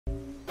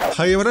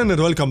Hi everyone and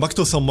welcome back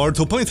to some more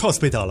 2 Point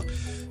Hospital.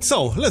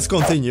 So, let's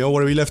continue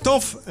where we left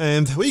off,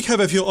 and we have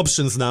a few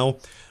options now.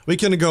 We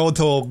can go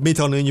to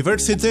Mitton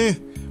University,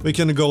 we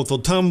can go to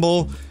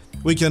Tumble,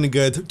 we can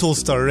get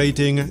 2-star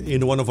rating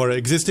in one of our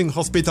existing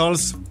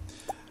hospitals.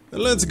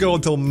 Let's go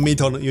to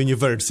Mitton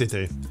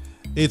University.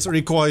 It's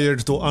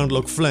required to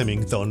unlock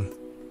Flemington.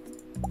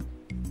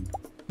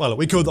 Well,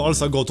 we could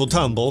also go to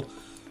Tumble,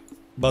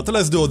 but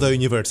let's do the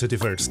university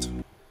first.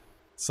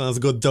 Sounds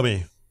good to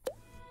me.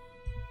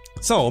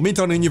 So,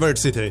 Mitton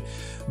University.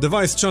 The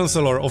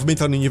Vice-Chancellor of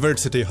Mitton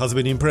University has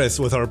been impressed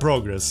with our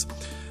progress,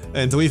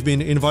 and we've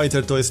been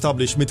invited to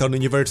establish Mitton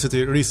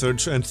University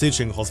Research and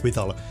Teaching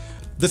Hospital.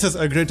 This is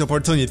a great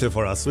opportunity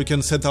for us. We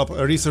can set up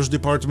a research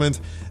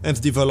department and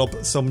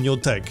develop some new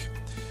tech.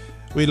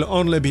 We'll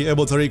only be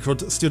able to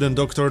recruit student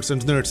doctors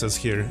and nurses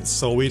here,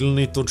 so we'll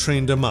need to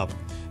train them up.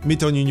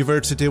 Mitton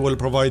University will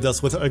provide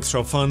us with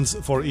extra funds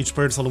for each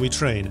person we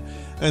train,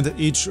 and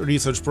each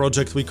research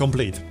project we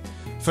complete.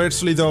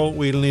 Firstly though,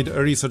 we'll need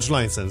a research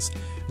license.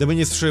 The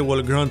Ministry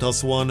will grant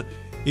us one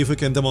if we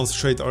can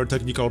demonstrate our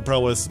technical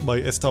prowess by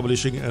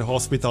establishing a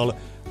hospital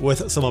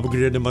with some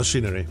upgraded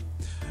machinery.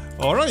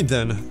 Alright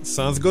then,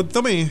 sounds good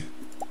to me.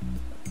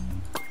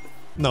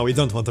 No, we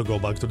don't want to go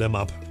back to the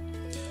map.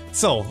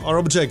 So, our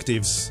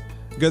objectives: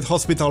 get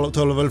hospital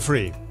to level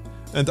 3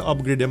 and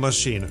upgrade a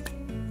machine.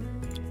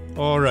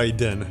 Alright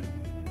then,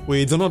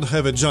 we do not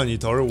have a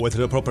janitor with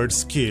the proper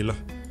skill,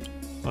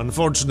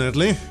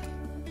 unfortunately.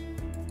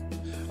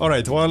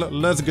 Alright, well,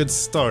 let's get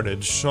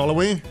started, shall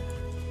we?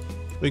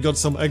 We got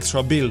some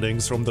extra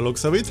buildings from the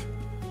looks of it.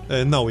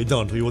 No, we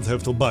don't, we would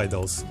have to buy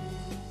those.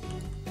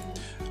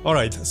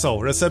 Alright, so,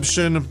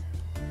 reception.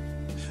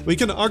 We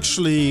can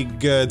actually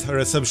get a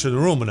reception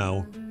room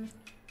now.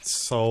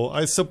 So,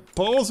 I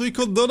suppose we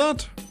could do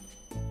that?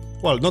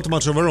 Well, not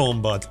much of a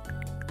room, but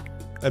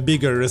a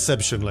bigger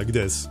reception like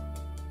this.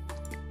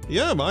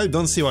 Yeah, I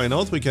don't see why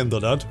not, we can do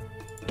that.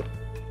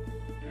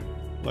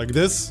 Like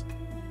this.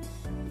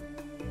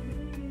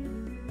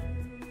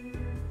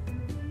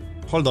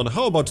 Hold on,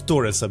 how about 2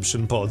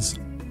 reception pods?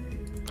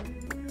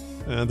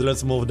 And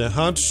let's move the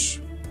hatch.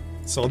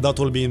 So that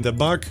will be in the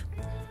back.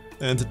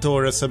 And 2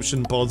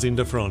 reception pods in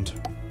the front.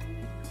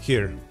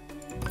 Here.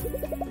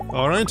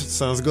 Alright,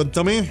 sounds good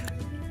to me.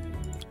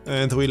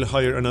 And we'll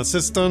hire an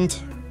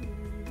assistant.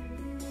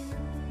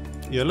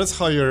 Yeah, let's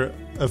hire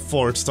a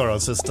 4-star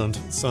assistant.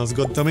 Sounds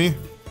good to me.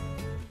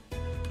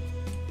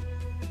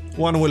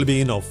 1 will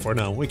be enough for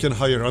now. We can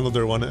hire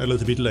another one a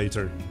little bit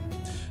later.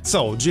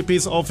 So,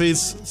 GP's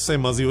office,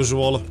 same as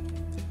usual.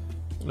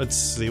 Let's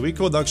see, we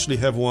could actually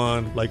have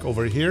one, like,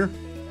 over here.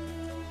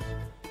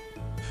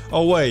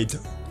 Oh wait,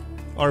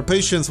 our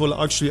patients will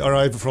actually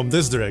arrive from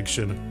this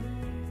direction.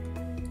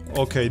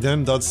 Okay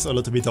then, that's a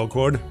little bit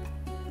awkward.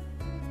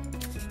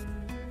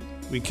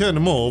 We can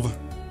move.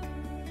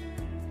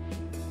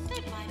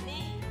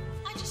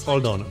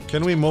 Hold on,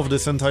 can we move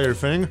this entire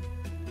thing?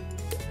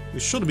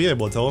 We should be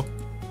able to.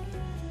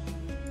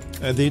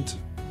 Edit.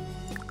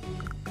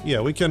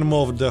 Yeah, we can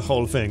move the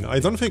whole thing. I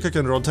don't think I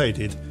can rotate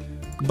it,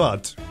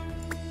 but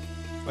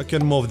I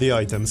can move the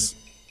items.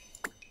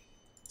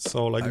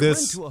 So, like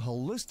this.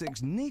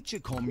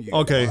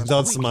 Okay,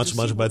 that's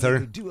much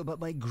better.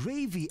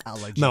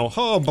 Now,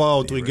 how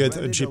about we get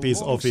a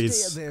GP's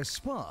office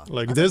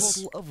like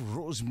this?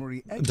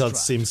 That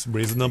seems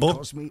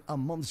reasonable.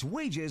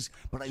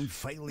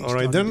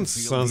 Alright then,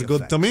 sounds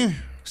good to me.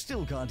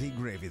 Still can't eat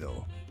gravy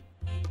though.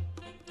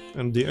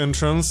 And the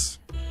entrance,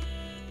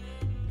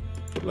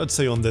 let's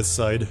say on this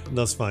side,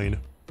 that's fine.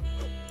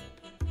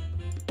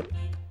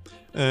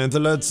 And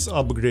let's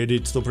upgrade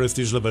it to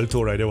prestige level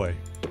 2 right away.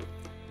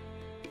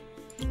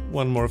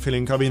 1 more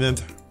filling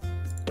cabinet.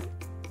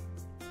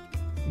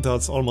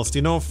 That's almost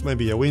enough,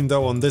 maybe a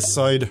window on this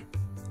side.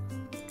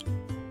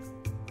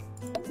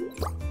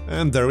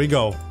 And there we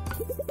go.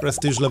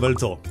 Prestige level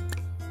 2.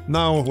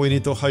 Now we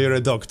need to hire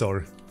a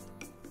doctor.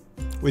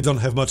 We don't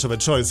have much of a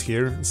choice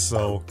here,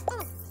 so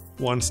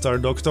 1-star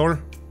doctor.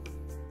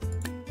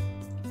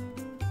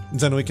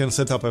 Then we can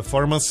set up a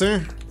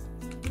pharmacy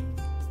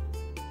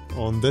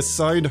on this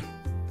side.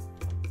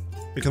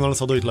 We can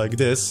also do it like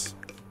this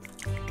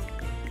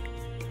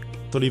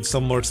to leave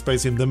some more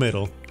space in the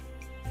middle.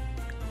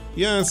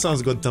 Yeah,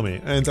 sounds good to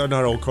me. And a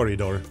narrow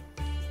corridor.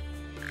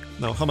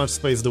 Now, how much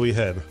space do we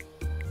have?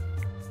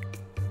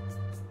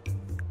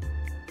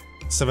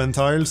 7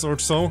 tiles or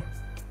so?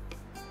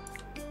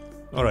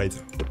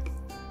 Alright.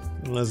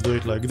 Let's do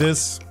it like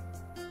this.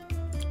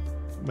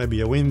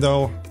 Maybe a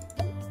window.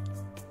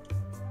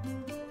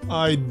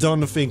 I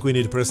don't think we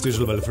need prestige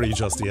level 3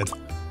 just yet.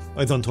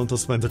 I don't want to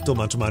spend too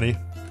much money.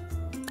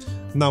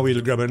 Now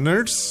we'll grab a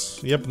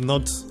nurse. Yep,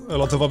 not a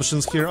lot of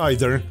options here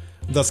either.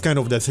 That's kind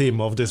of the theme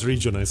of this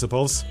region, I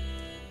suppose.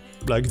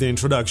 Like the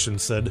introduction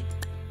said.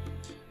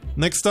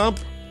 Next up,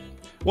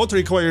 what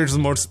requires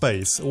more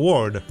space?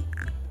 Ward.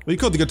 We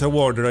could get a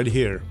ward right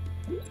here.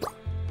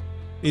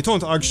 It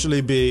won't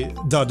actually be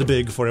that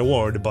big for a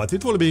ward, but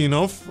it will be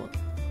enough.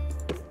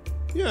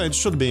 Yeah, it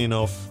should be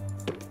enough.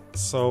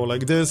 So,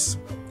 like this.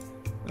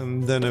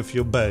 And then a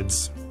few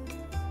beds.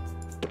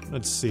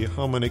 Let's see,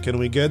 how many can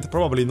we get?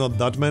 Probably not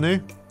that many,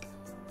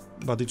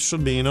 but it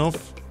should be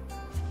enough.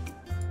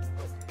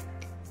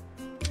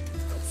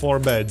 4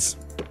 beds.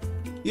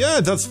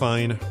 Yeah, that's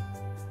fine.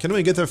 Can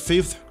we get a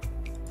 5th?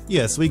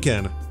 Yes, we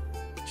can.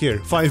 Here,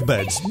 5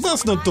 beds.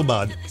 That's not too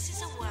bad.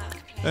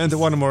 And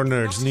 1 more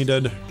nurse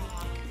needed.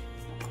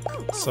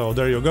 So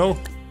there you go.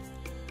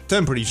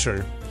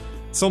 Temperature.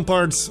 Some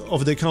parts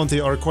of the county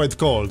are quite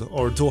cold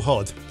or too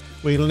hot.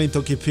 We'll need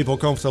to keep people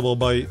comfortable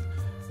by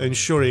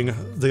ensuring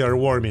they are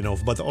warm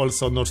enough, but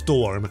also not too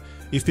warm.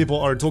 If people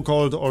are too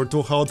cold or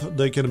too hot,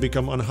 they can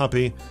become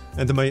unhappy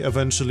and may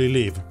eventually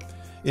leave.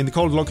 In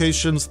cold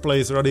locations,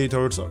 place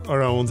radiators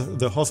around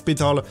the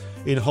hospital.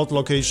 In hot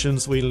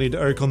locations, we'll need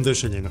air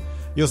conditioning.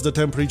 Use the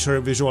temperature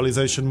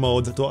visualization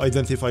mode to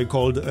identify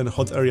cold and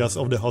hot areas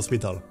of the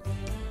hospital.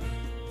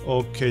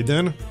 Okay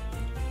then.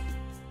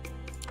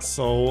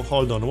 So,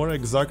 hold on, where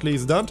exactly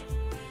is that?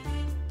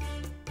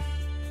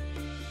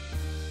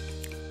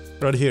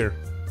 Right here.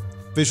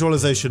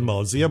 Visualization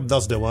modes, yep,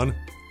 that's the one.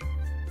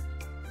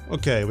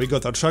 Okay, we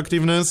got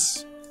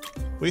attractiveness.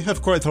 We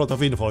have quite a lot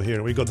of info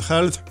here. We got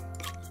health,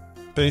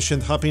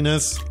 patient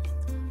happiness,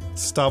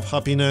 staff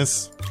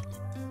happiness.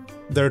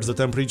 There's the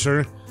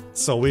temperature,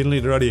 so we'll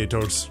need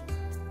radiators.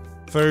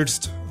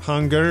 First,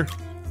 hunger,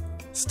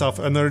 staff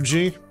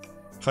energy,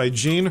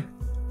 hygiene,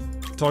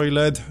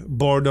 toilet,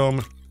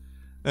 boredom,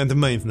 and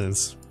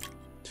maintenance.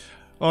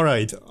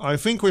 Alright, I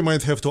think we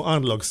might have to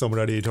unlock some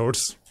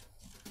radiators.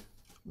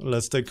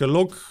 Let's take a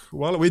look.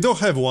 Well, we do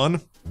have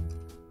one.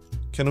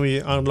 Can we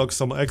unlock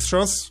some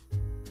extras?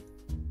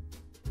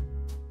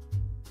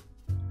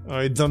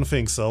 I don't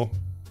think so.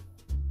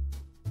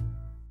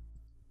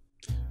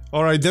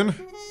 Alright then.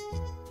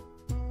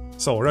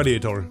 So,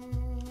 radiator.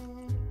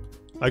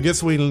 I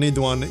guess we'll need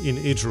one in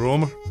each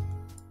room.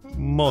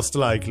 Most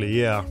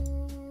likely, yeah.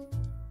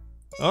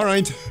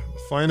 Alright,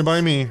 fine by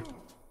me.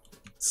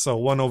 So,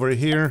 one over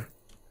here.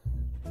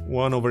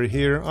 One over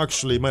here.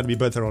 Actually, might be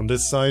better on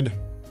this side.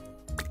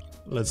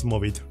 Let's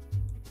move it.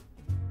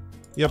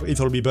 Yep,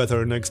 it'll be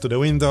better next to the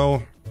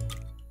window.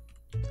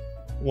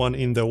 One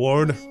in the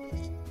ward.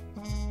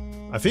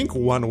 I think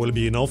one will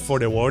be enough for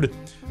the ward.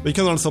 We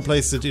can also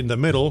place it in the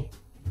middle,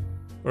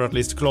 or at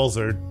least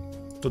closer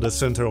to the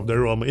center of the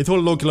room. It will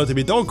look a little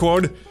bit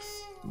awkward,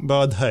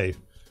 but hey,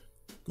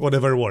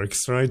 whatever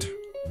works, right?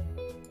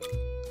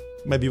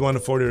 Maybe one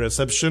for the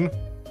reception.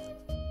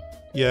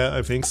 Yeah,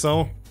 I think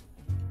so.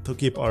 To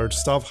keep our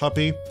staff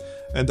happy.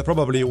 And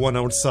probably one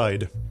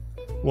outside,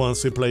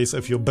 once we place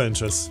a few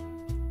benches.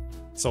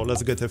 So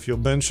let's get a few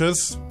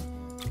benches.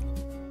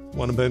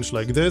 One bench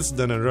like this,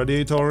 then a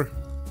radiator,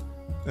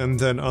 and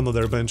then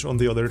another bench on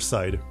the other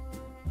side.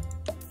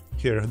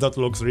 Here, that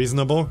looks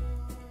reasonable.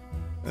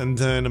 And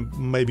then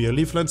maybe a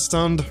leaflet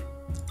stand,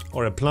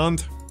 or a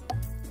plant.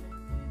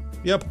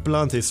 Yep,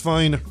 plant is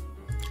fine.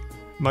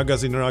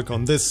 Magazine rack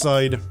on this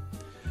side.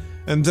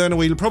 And then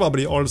we'll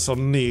probably also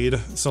need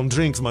some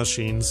drinks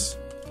machines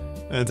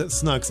and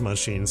snacks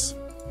machines.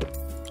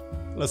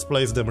 Let's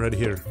place them right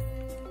here.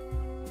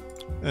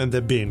 And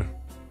a bin.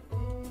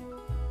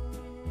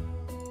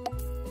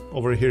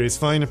 Over here is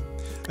fine.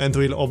 And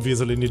we'll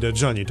obviously need a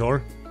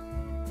janitor.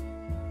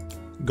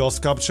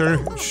 Ghost capture?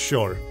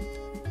 Sure.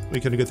 We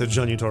can get a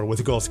janitor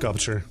with ghost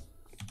capture.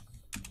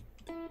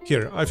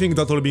 Here, I think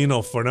that will be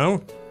enough for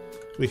now.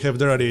 We have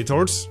the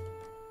radiators.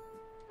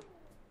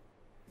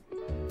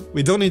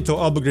 We don't need to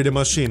upgrade the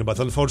machine, but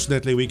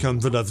unfortunately we can't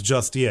do that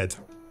just yet.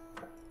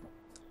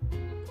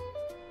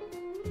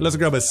 Let's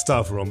grab a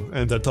staff room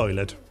and a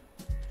toilet.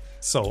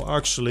 So,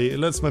 actually,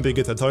 let's maybe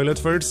get a toilet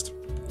first.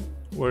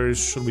 Where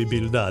should we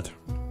build that?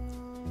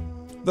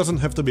 Doesn't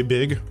have to be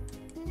big.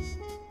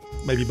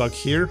 Maybe back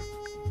here.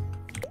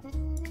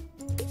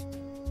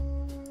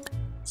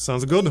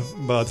 Sounds good,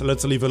 but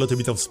let's leave a little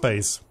bit of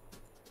space.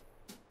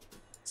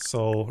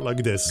 So, like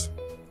this.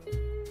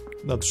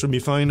 That should be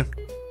fine.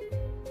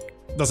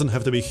 Doesn't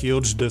have to be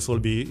huge, this will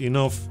be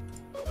enough.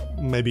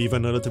 Maybe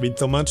even a little bit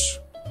too much.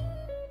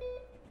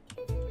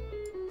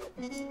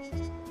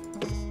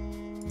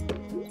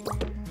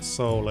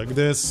 So, like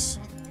this.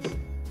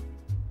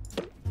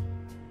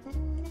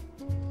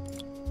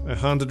 A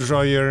hand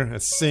dryer, a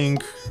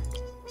sink.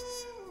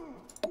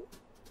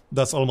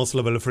 That's almost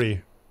level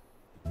 3.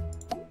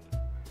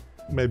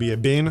 Maybe a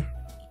bin.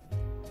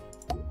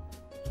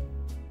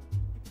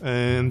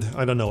 And,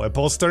 I don't know, a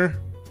poster?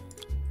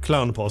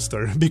 Clown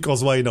poster,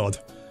 because why not?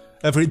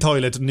 Every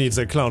toilet needs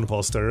a clown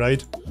poster,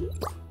 right?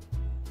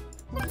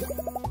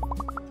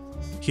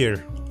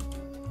 Here.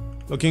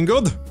 Looking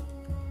good?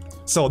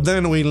 So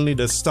then we'll need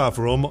a staff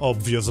room,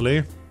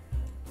 obviously.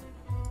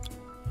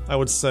 I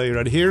would say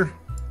right here.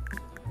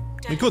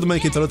 We could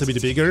make it a little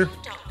bit bigger.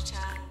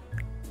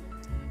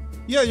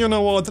 Yeah, you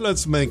know what,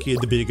 let's make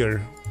it bigger.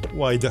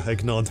 Why the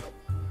heck not?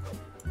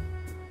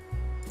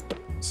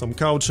 Some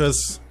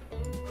couches.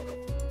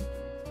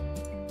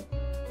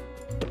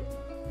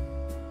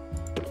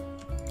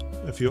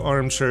 A few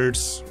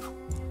armchairs.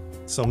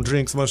 Some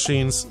drinks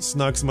machines,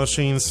 snacks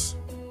machines.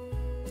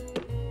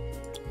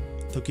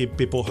 To keep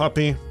people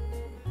happy.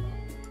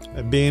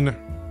 A bin.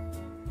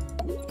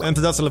 And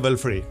that's level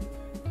 3.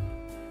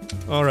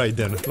 Alright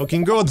then,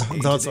 looking good.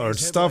 That's our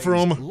staff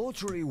room.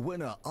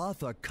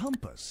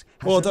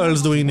 What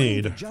else do we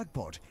need?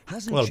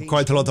 Well,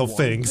 quite a lot of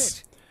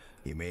things.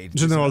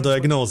 General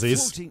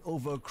diagnosis.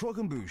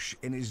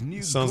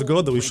 Sounds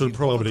good, we should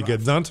probably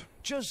get that.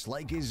 Just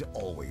like he's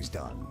always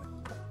done.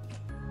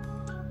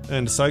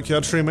 And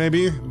psychiatry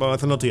maybe,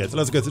 but not yet.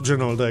 Let's get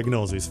general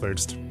diagnosis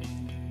first.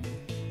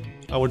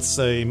 I would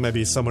say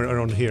maybe somewhere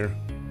around here.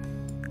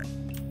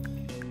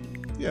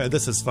 Yeah,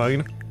 this is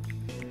fine.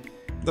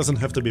 Doesn't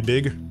have to be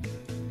big.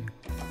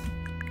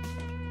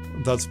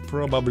 That's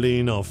probably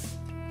enough.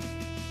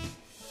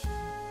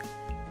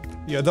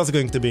 Yeah, that's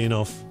going to be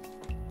enough.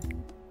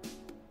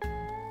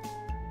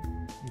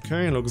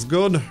 Okay, looks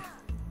good.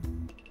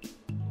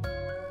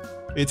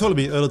 It will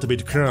be a little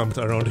bit cramped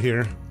around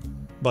here,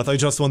 but I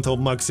just want to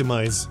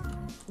maximize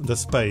the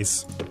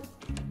space.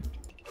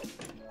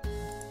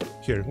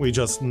 Here, we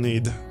just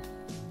need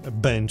a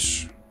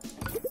bench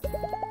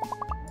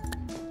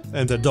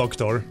and a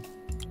doctor.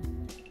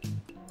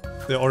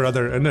 Or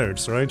rather, a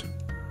nurse, right?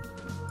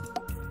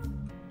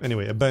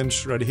 Anyway, a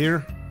bench right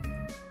here.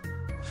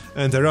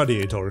 And a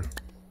radiator.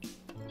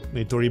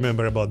 Need to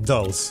remember about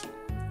those.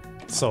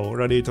 So,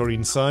 radiator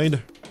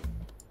inside.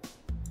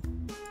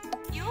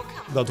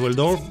 That will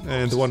do.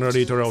 And one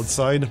radiator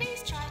outside.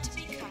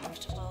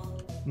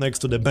 Next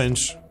to the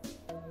bench.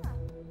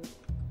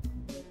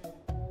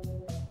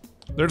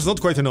 There's not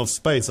quite enough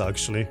space,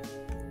 actually.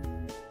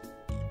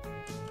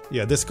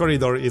 Yeah, this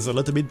corridor is a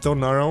little bit too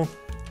narrow.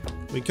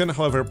 We can,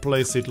 however,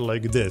 place it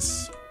like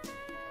this,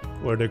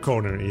 where the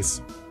corner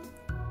is.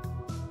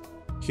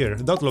 Here,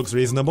 that looks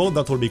reasonable,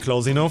 that will be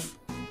close enough.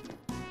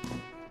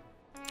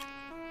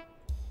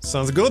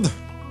 Sounds good.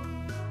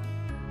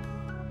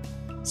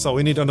 So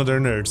we need another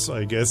nurse,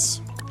 I guess.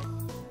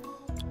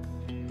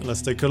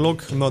 Let's take a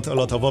look, not a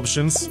lot of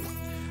options.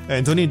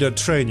 And we need a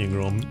training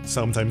room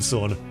sometime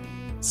soon,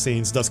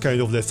 since that's kind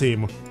of the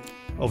theme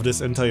of this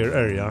entire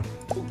area.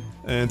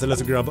 And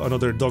let's grab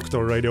another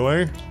doctor right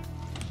away,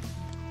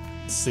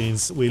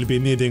 since we'll be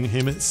needing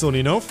him soon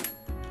enough.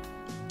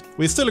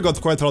 We still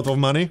got quite a lot of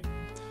money.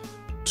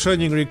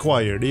 Training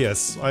required,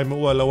 yes, I'm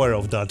well aware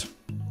of that.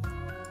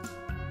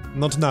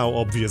 Not now,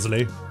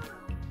 obviously.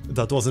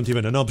 That wasn't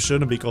even an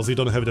option, because we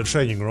don't have the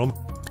training room.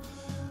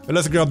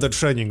 Let's grab the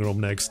training room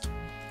next.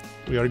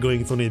 We are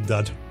going to need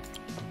that.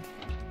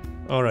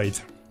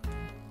 Alright.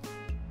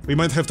 We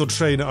might have to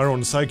train our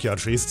own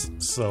psychiatrists,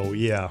 so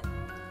yeah.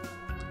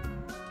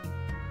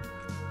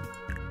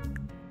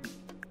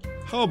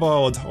 How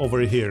about over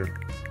here?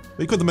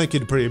 We could make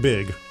it pretty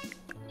big.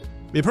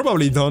 We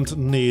probably don't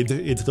need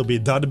it to be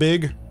that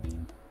big,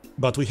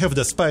 but we have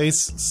the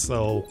space,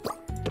 so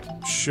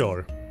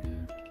sure.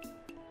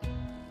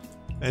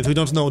 And we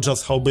don't know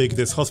just how big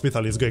this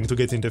hospital is going to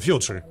get in the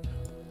future.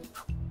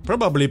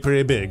 Probably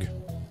pretty big.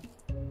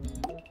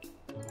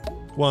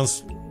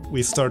 Once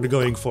we start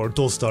going for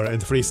 2-star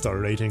and 3-star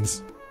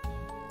ratings.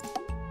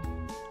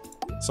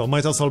 So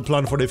might as well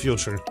plan for the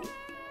future.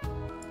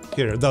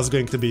 Here, that's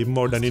going to be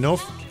more than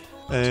enough.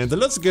 And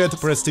let's get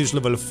prestige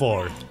level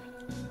 4.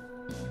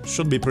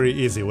 Should be pretty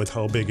easy with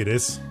how big it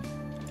is.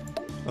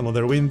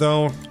 Another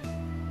window.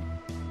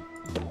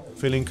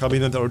 Filling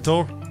cabinet or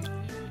two.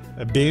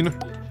 A bin.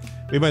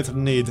 We might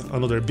need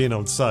another bin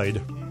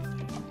outside.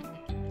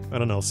 I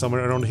don't know,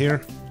 somewhere around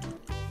here.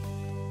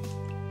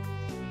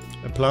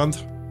 A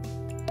plant.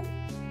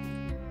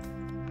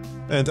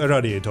 And a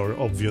radiator,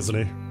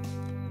 obviously.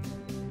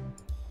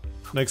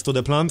 Next to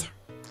the plant.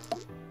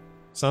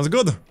 Sounds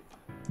good.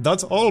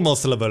 That's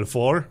almost level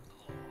 4.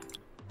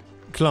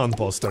 Clan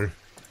poster.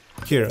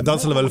 Here,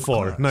 that's level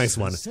 4. Nice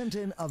one.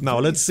 Now,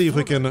 let's see if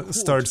we can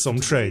start some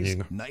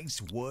training.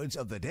 Nice words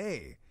of the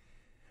day.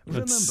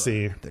 Let's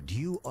see. That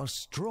you are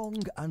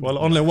strong and well,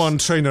 only one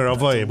trainer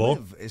available,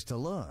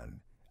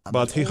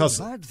 but he has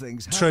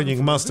training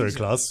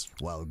masterclass.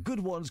 While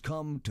good ones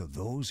come to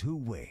those who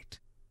wait.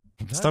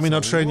 Stamina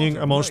training,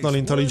 emotional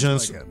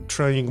intelligence,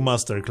 training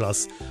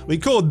masterclass. We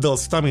could do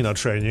stamina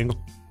training.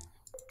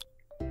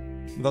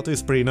 That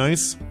is pretty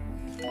nice.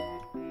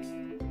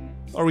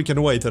 Or we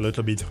can wait a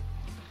little bit.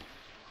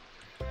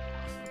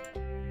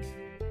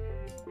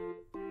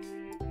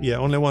 Yeah,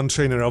 only one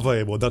trainer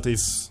available. That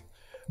is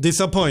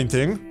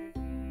disappointing.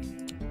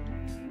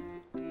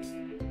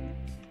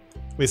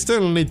 We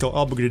still need to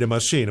upgrade the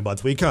machine,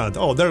 but we can't.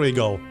 Oh, there we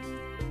go.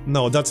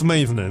 No, that's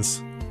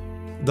maintenance.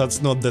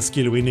 That's not the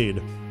skill we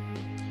need.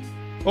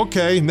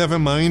 Okay, never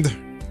mind.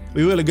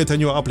 We will get a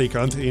new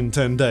applicant in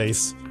 10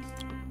 days.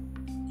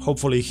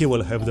 Hopefully he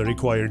will have the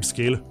required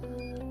skill.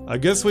 I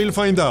guess we'll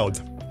find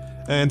out.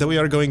 And we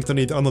are going to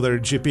need another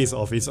GP's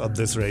office at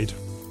this rate.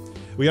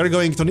 We are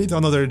going to need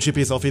another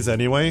GP's office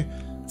anyway,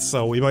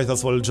 so we might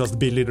as well just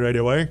build it right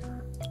away.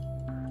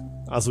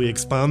 As we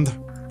expand.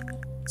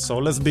 So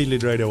let's build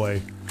it right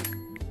away.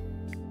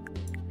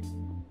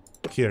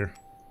 Here.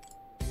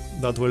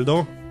 That will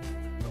do.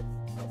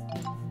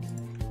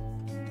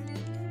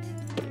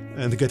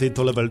 And get it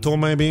to level 2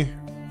 maybe.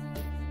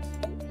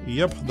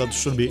 Yep, that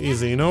should be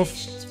easy enough.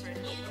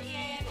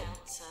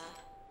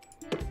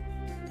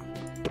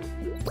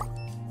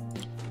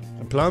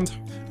 plant.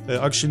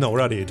 Actually, no,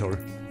 radiator.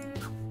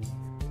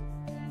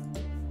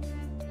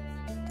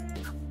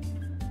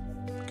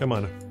 Come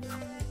on.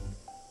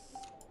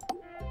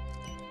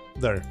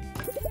 There.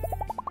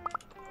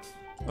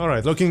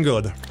 Alright, looking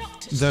good.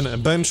 Then a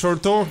bench or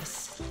two.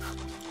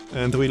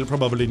 And we'll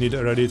probably need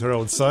a radiator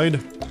outside.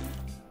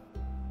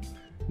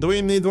 Do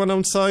we need one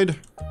outside?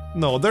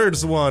 No,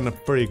 there's one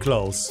pretty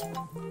close.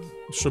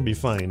 Should be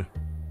fine.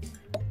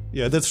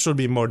 Yeah, that should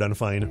be more than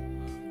fine.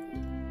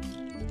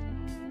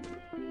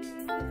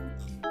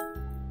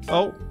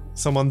 Oh,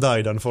 someone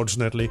died,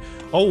 unfortunately.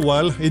 Oh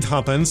well, it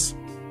happens.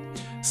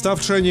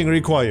 Staff training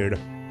required.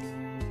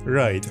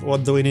 Right,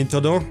 what do we need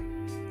to do?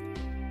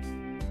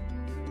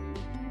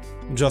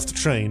 Just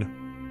train.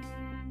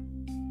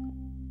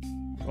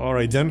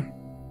 Alright then.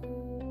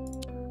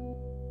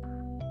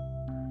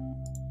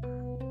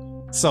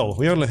 So,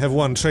 we only have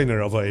one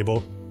trainer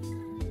available.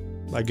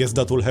 I guess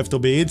that will have to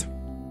be it.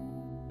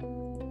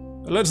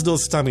 Let's do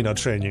stamina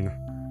training.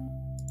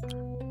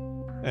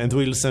 And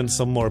we'll send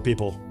some more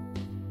people.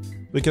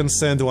 We can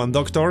send one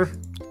doctor.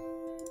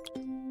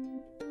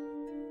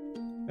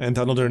 And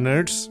another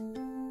nurse.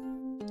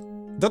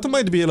 That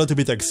might be a little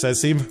bit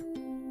excessive.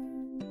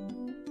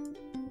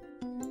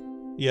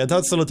 Yeah,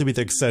 that's a little bit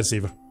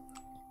excessive.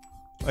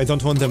 I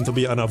don't want them to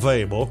be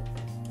unavailable.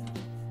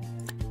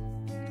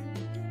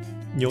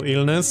 New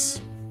illness.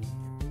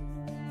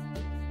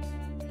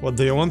 What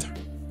do you want?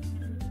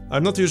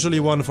 I'm not usually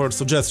one for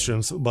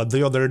suggestions, but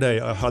the other day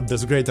I had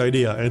this great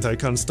idea and I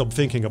can't stop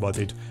thinking about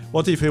it.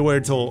 What if we were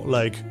to,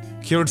 like,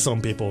 cure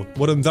some people?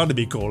 Wouldn't that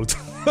be cool?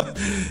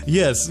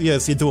 Yes,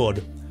 it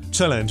would.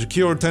 Challenge,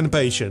 cure 10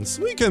 patients.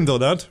 We can do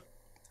that.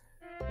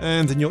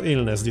 And new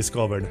illness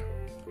discovered.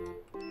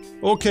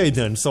 Okay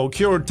then, so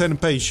cure 10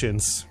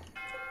 patients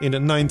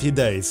in 90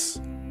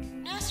 days.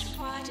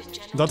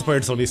 That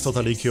person is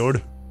totally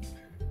cured.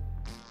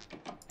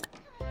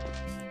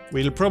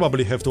 We'll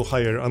probably have to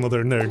hire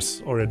another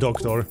nurse or a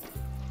doctor.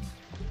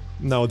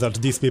 Now that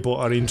these people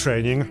are in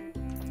training.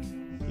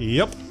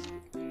 Yep.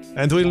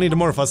 And we'll need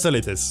more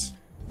facilities.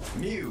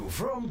 New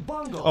from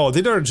Bungle. Oh,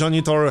 did our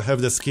janitor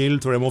have the skill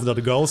to remove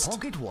that ghost?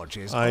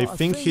 I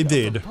think he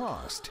did.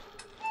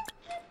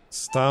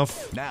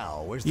 Stuff.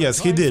 Yes,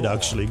 he did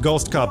actually.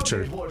 Ghost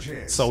capture.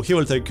 So he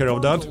will take care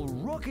of that.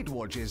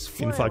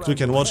 In fact, we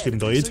can watch him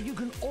do it.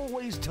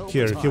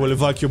 Here, he will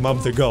vacuum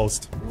up the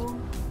ghost.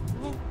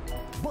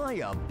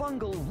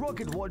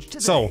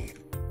 So,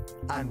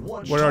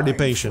 where are the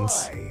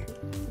patients?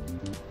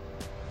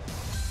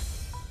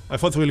 I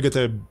thought we'll get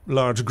a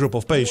large group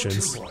of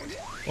patients.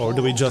 Or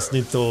do we just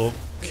need to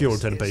cure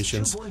 10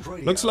 patients?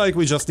 Looks like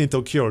we just need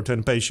to cure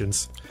 10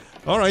 patients.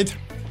 Alright.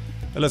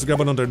 Let's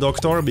grab another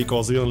doctor,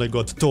 because we only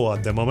got 2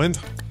 at the moment.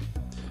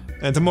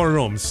 And more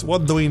rooms.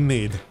 What do we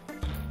need?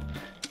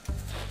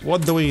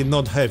 What do we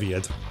not have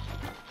yet?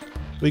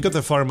 We got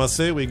a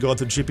pharmacy, we got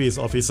GP's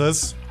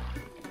offices.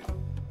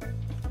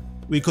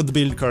 We could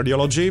build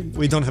cardiology.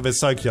 We don't have a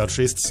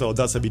psychiatrist, so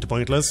that's a bit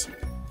pointless.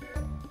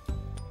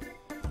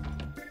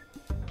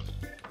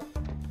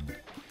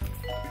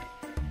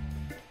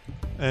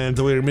 And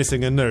we're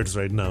missing a nurse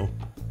right now.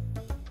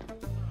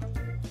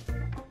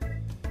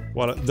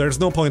 Well, there's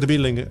no point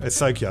building a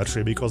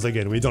psychiatry, because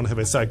again, we don't have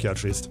a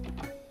psychiatrist.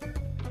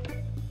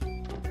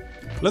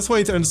 Let's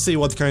wait and see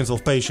what kinds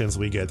of patients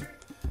we get.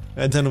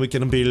 And then we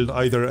can build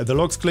either a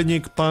Deluxe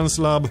Clinic, Pan's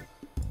Lab,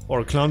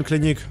 or Clown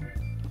Clinic,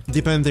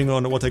 depending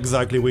on what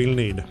exactly we'll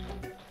need.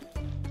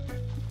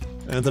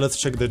 And let's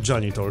check the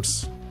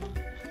janitors.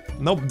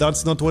 Nope,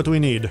 that's not what we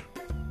need.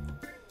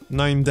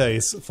 9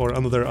 days for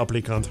another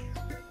applicant.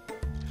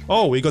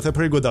 Oh, we got a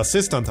pretty good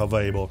assistant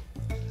available.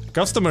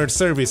 Customer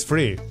service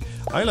free.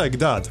 I like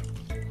that.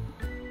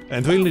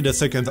 And we'll need a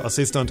second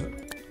assistant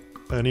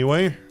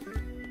anyway.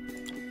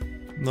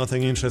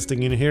 Nothing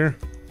interesting in here.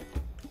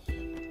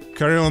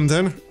 Carry on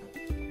then.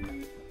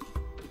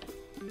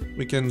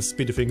 We can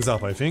speed things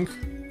up, I think.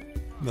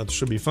 That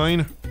should be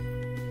fine.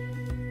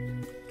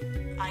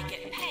 I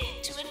get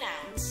paid to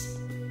announce,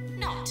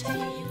 not to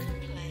hear you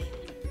complain.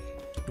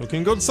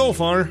 Looking good so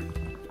far.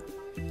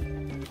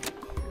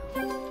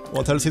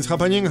 What else is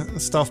happening?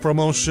 Staff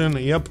promotion,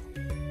 yep.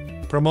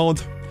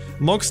 Promote.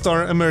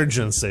 Mockstar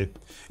emergency.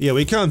 Yeah,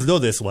 we can't do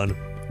this one,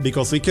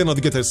 because we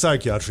cannot get a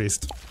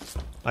psychiatrist.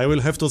 I will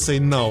have to say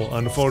no,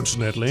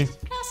 unfortunately.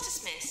 Class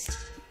dismissed.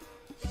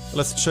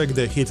 Let's check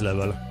the heat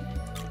level.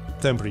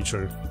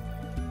 Temperature.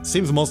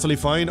 Seems mostly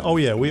fine. Oh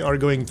yeah, we are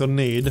going to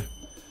need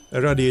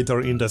a radiator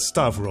in the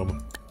staff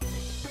room.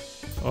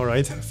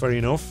 Alright, fair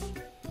enough.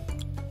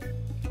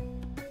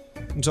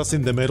 Just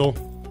in the middle.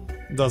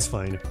 That's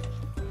fine.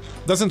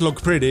 Doesn't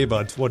look pretty,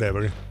 but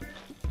whatever.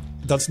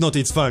 That's not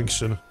its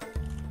function.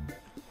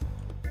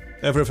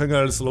 Everything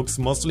else looks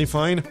mostly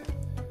fine.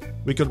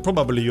 We could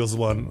probably use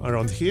one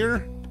around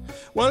here.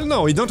 Well,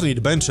 no, we don't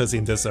need benches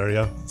in this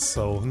area,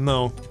 so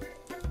no.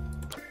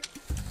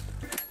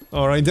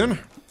 Alright then.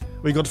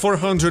 We got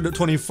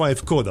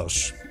 425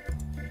 kudos.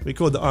 We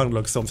could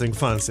unlock something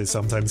fancy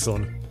sometime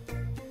soon.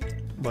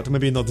 But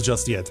maybe not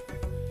just yet.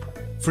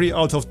 3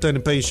 out of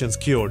 10 patients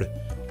cured.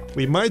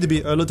 We might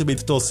be a little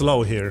bit too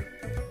slow here.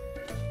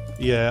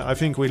 Yeah, I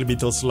think we'll be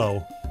too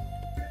slow.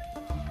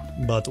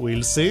 But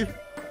we'll see.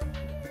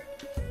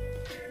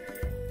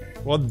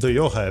 What do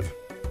you have?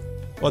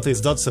 What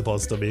is that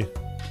supposed to be?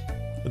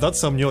 That's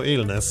some new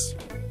illness.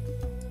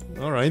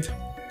 Alright.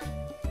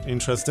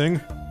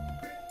 Interesting.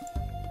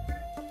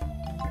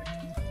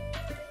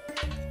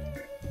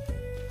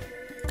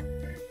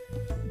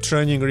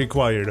 Training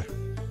required.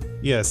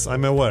 Yes,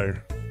 I'm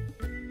aware.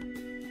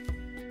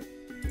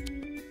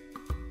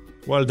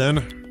 Well then.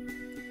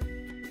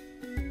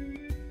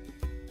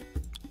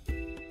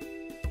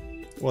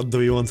 What do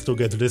we want to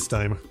get this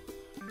time?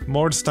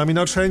 More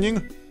stamina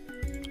training?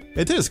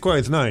 It is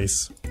quite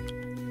nice.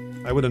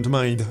 I wouldn't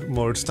mind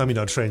more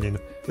stamina training.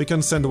 We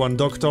can send one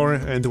doctor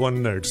and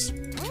one nurse.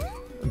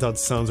 That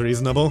sounds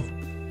reasonable.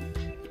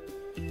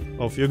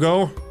 Off you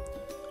go.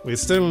 We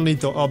still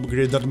need to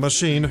upgrade that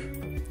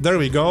machine. There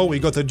we go, we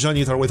got a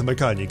janitor with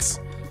mechanics.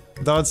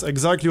 That's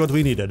exactly what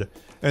we needed.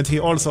 And he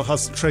also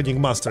has training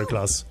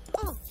masterclass.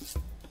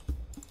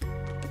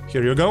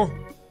 Here you go.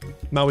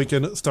 Now we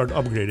can start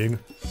upgrading.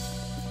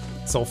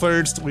 So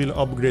first we'll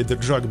upgrade the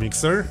drug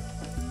mixer.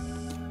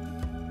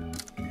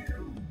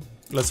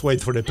 Let's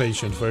wait for the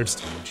patient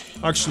first.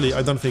 Actually,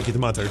 I don't think it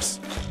matters.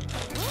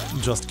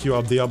 Just queue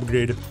up the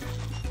upgrade.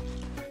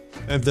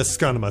 And the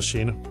scan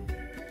machine.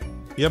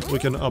 Yep, we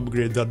can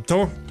upgrade that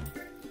too.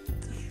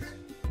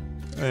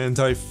 And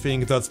I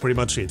think that's pretty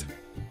much it.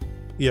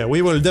 Yeah,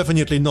 we will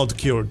definitely not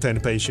cure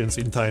 10 patients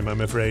in time, I'm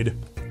afraid.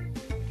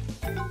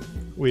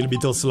 We'll be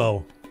too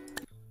slow.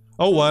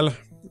 Oh well.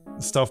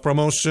 Staff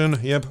promotion,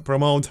 yep,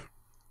 promote.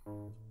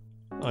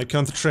 I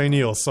can't train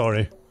you,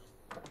 sorry.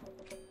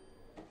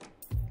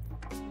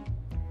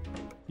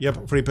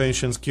 Yep, 3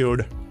 patients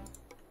cured.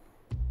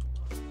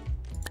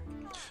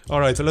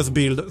 Alright, let's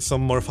build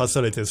some more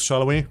facilities,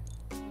 shall we?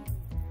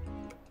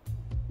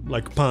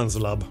 Like Pan's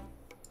lab.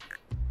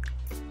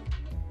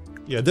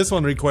 Yeah, this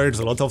one requires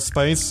a lot of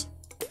space.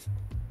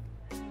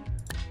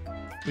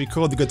 We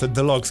could get a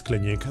deluxe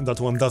clinic, that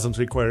one doesn't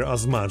require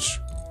as much.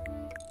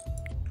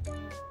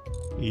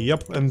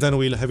 Yep, and then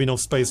we'll have enough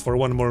space for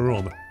one more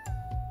room.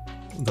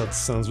 That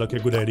sounds like a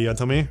good idea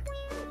to me.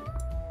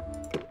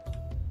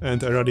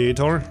 And a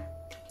radiator.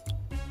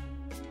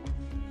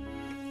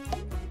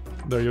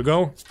 There you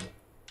go.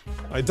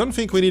 I don't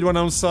think we need one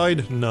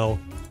outside, no.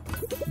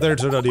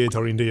 There's a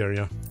radiator in the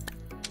area.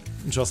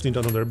 Just need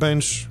another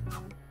bench.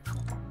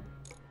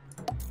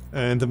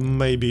 And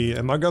maybe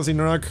a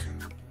magazine rack,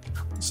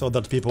 so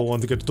that people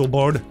won't get too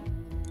bored.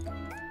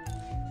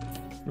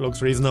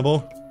 Looks reasonable.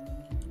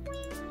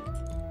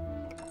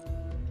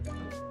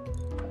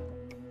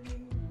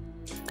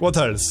 What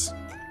else?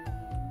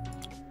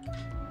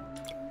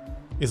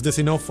 Is this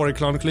enough for a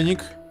clown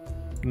clinic?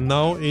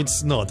 No,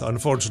 it's not,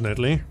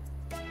 unfortunately.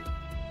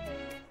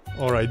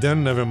 Alright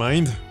then, never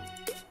mind.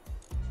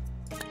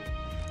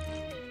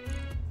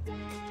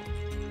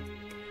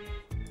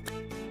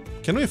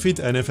 Can we fit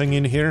anything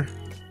in here?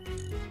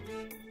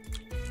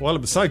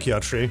 Well,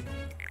 psychiatry.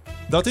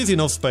 That is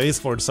enough space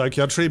for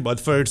psychiatry, but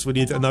first we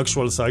need an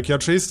actual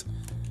psychiatrist.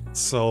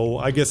 So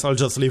I guess I'll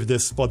just leave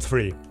this spot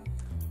free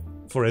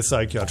for a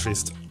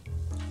psychiatrist.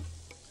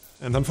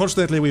 And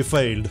unfortunately we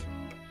failed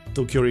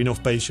to cure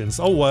enough patients.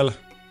 Oh well.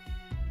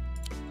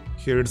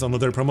 Here's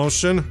another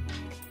promotion.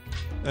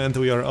 And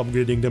we are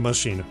upgrading the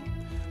machine.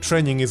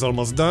 Training is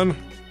almost done.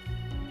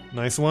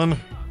 Nice one.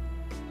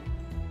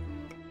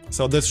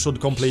 So this should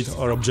complete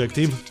our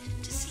objective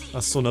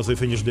as soon as we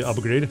finish the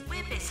upgrade.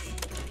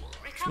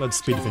 Let's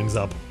speed things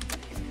up.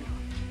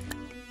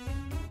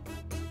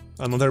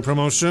 Another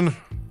promotion.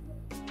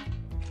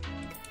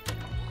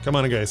 Come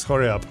on guys,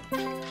 hurry up.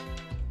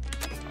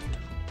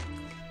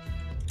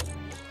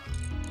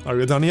 Are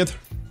you done yet?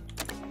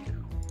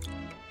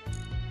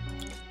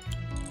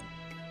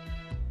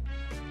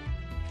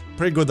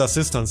 Pretty good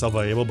assistants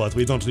available, but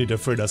we don't need a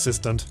third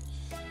assistant.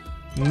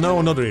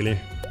 No, not really.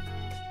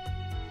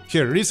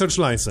 Here, research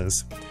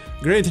license.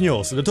 Great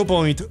news, the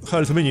 2-point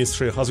Health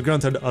Ministry has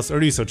granted us a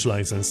research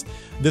license.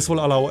 This will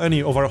allow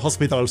any of our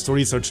hospitals to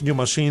research new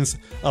machines,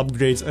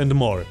 upgrades and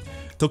more.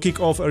 To kick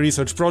off a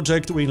research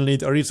project, we'll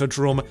need a research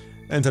room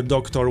and a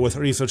doctor with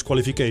research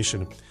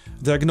qualification.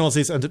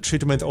 Diagnosis and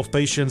treatment of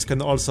patients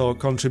can also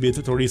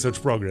contribute to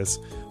research progress.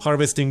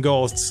 Harvesting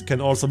ghosts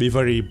can also be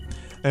very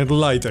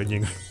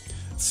enlightening.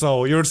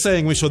 So, you're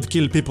saying we should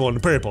kill people on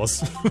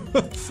purpose?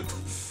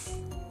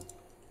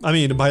 I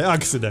mean, by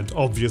accident,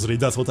 obviously,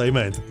 that's what I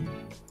meant.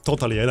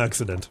 Totally an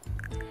accident.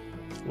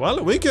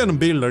 Well, we can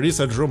build a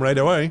research room right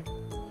away.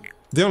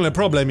 The only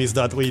problem is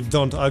that we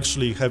don't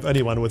actually have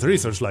anyone with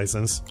research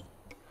license.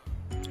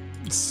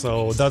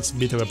 So, that's a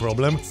bit of a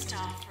problem.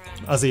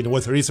 As in,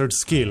 with research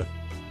skill.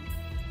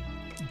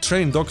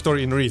 Train doctor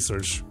in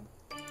research.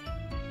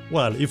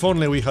 Well, if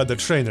only we had a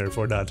trainer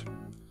for that.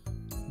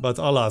 But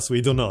alas,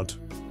 we do not.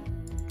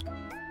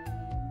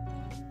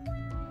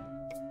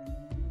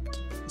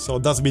 So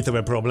that's a bit of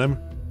a problem.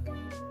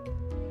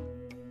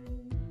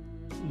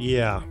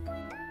 Yeah.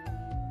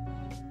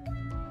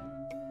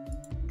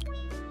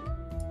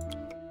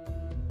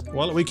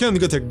 Well, we can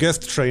get a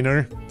guest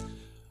trainer.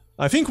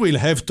 I think we'll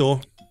have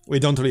to. We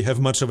don't really have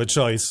much of a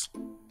choice.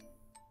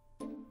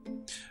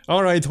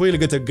 Alright, we'll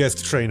get a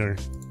guest trainer.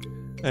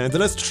 And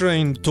let's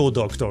train 2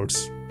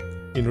 doctors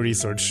in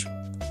research.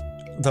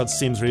 That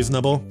seems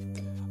reasonable.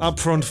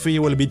 Upfront fee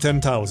will be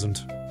 10,000.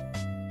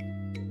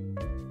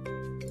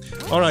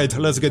 Alright,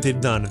 let's get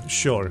it done,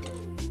 sure.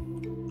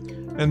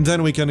 And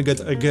then we can get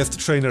a guest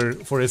trainer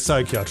for a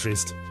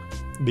psychiatrist.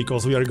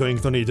 Because we are going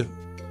to need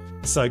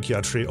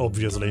psychiatry,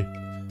 obviously.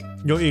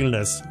 New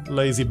illness,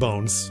 lazy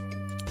bones.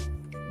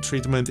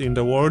 Treatment in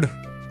the ward.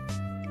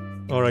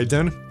 Alright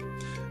then.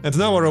 And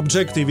now our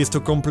objective is to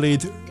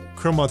complete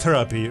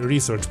chromatherapy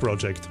research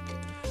project.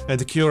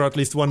 And cure at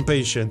least 1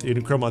 patient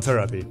in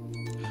chromatherapy.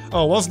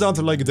 Oh, was that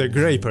like the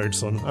grey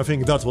person? I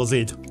think that was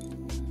it.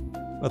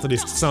 At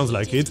least sounds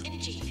like it.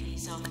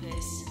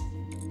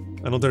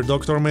 Another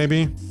doctor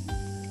maybe?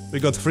 We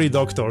got 3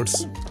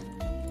 doctors.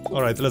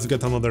 Alright, let's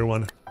get another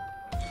one.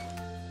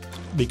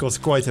 Because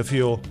quite a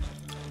few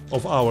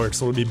of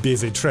ours will be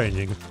busy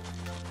training.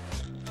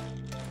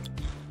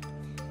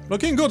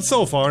 Looking good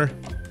so far.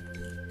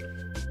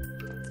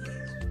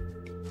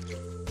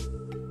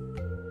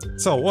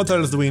 So, what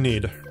else do we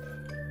need?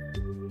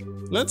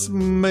 Let's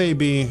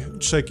maybe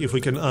check if we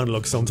can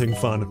unlock something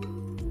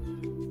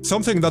fun.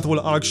 Something that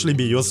will actually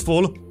be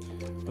useful,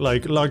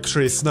 like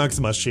luxury snacks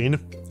machine.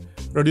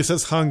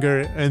 Reduces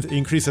hunger and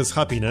increases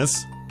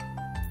happiness.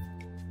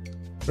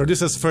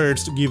 Reduces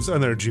thirst, gives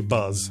energy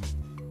buzz.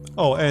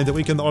 Oh, and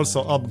we can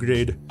also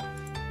upgrade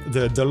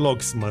the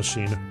deluxe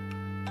machine.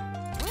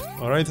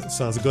 Alright,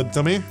 sounds good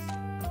to me.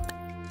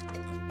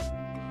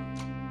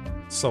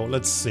 So,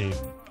 let's see.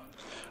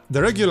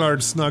 The regular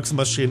snacks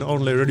machine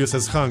only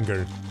reduces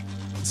hunger.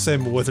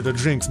 Same with the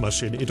drinks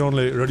machine, it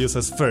only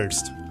reduces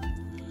thirst.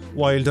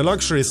 While the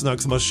luxury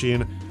snacks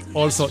machine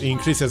also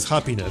increases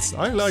happiness.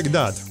 I like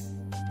that.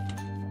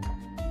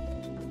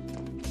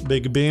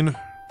 Big bin.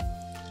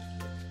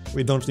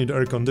 We don't need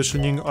air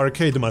conditioning.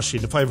 Arcade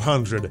machine,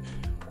 500.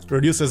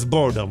 Reduces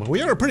boredom.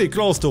 We are pretty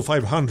close to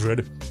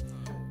 500.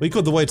 We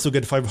could wait to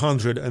get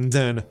 500 and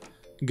then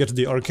get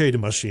the arcade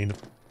machine.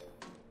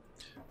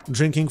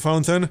 Drinking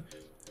fountain.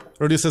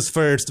 Reduces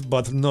thirst,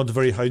 but not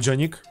very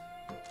hygienic.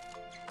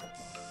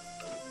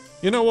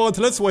 You know what,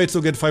 let's wait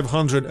to get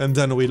 500 and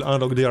then we'll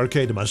unlock the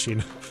arcade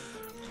machine.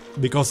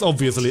 Because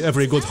obviously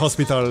every good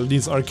hospital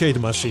needs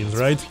arcade machines,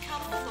 right?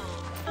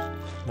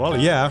 Well,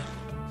 yeah.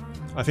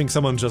 I think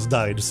someone just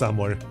died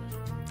somewhere.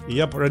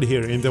 Yep, right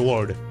here in the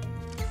ward.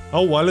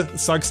 Oh well,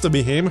 sucks to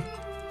be him.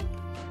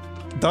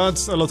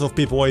 That's a lot of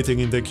people waiting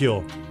in the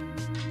queue.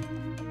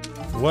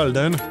 Well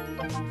then.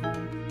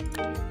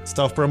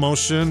 Staff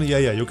promotion,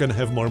 yeah, you can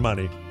have more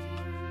money.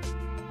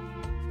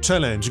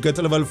 Challenge, get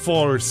level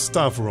 4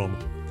 staff room.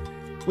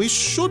 We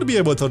should be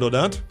able to do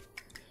that.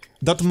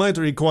 That might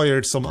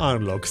require some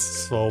unlocks,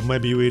 so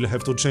maybe we'll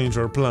have to change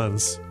our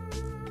plans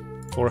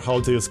for how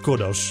to use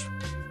Kudosh.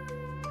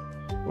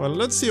 Well,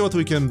 let's see what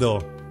we can do.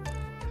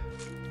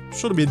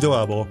 Should be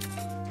doable.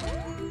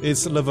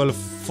 It's level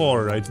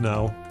 4 right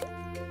now.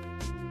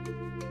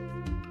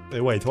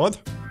 Hey, wait,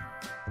 what?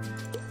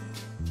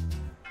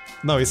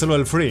 No, it's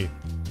level 3.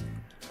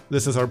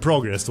 This is our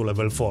progress to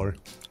level 4.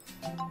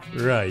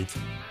 Right.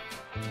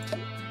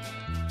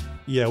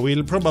 Yeah,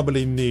 we'll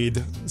probably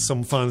need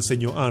some fancy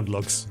new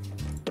unlocks.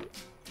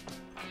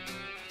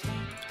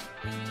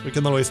 We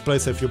can always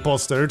place a few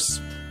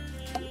posters,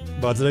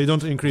 but they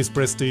don't increase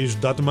prestige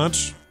that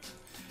much.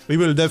 We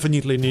will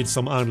definitely need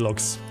some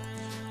unlocks.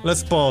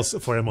 Let's pause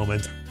for a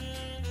moment.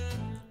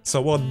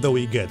 So what do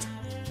we get?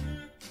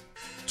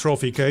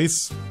 Trophy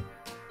case.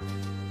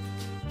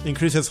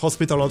 Increases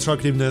hospital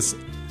attractiveness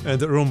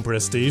and room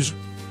prestige.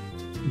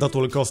 That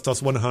will cost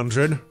us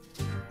 100.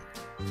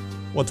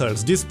 What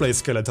else? Display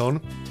skeleton.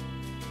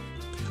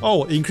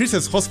 Oh,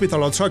 increases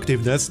hospital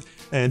attractiveness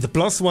and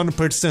plus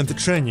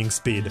 1% training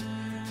speed.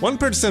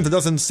 1%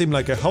 doesn't seem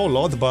like a whole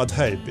lot, but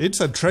hey,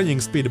 it's a training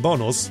speed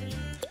bonus.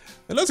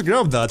 Let's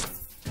grab that.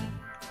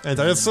 And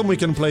I assume we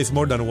can place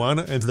more than one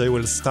and they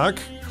will stack.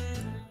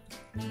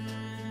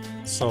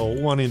 So,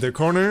 one in the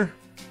corner.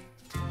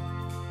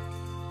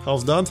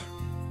 How's that?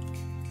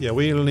 Yeah,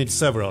 we'll need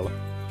several.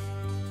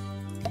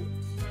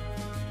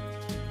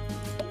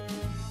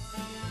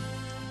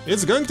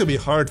 It's going to be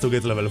hard to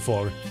get level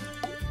 4.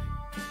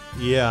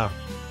 Yeah.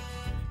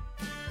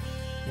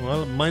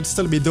 Well, might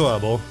still be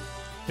doable.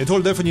 It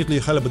will definitely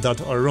help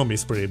that our room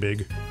is pretty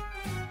big.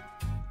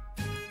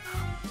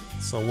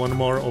 So one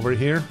more over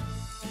here.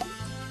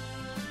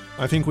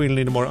 I think we'll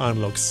need more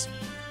unlocks.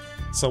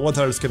 So what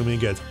else can we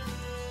get?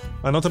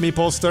 Anatomy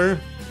poster.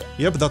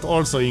 Yep, that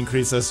also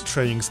increases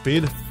training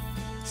speed.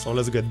 So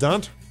let's get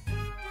that.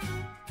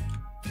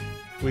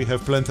 We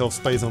have plenty of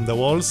space on the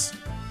walls.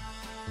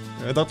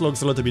 That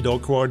looks a little bit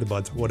awkward,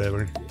 but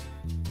whatever.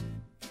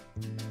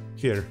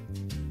 Here.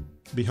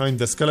 Behind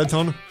the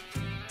skeleton.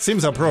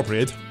 Seems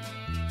appropriate.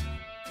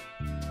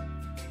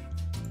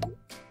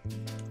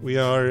 We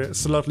are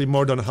slightly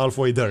more than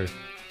halfway there.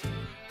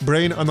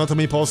 Brain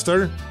anatomy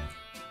poster.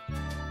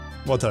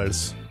 What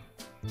else?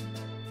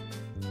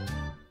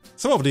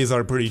 Some of these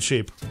are pretty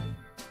cheap.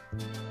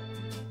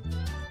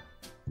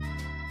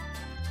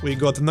 We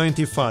got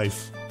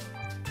 95.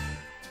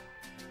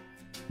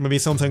 Maybe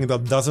something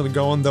that doesn't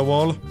go on the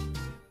wall?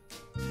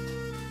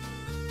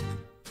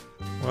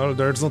 Well,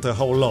 there's not a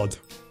whole lot.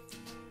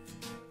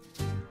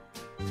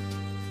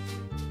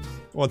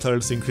 What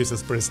else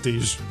increases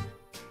prestige?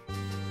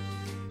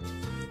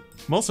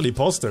 Mostly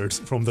posters,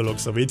 from the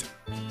looks of it.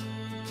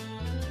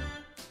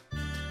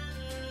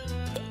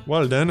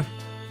 Well then.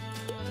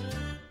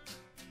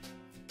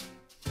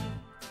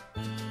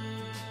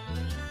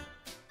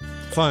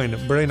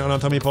 Fine, brain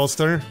anatomy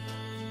poster.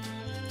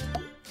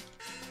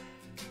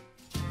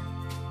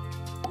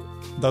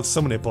 That's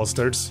so many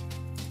posters.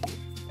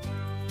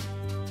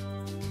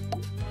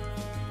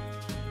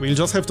 We'll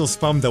just have to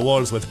spam the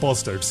walls with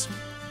posters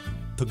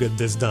to get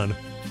this done.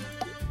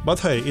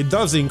 But hey, it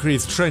does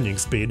increase training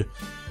speed,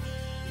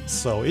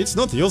 so it's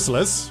not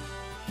useless.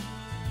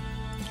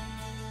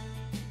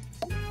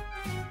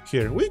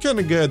 Here, we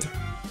can get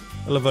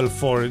level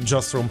 4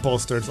 just from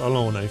posters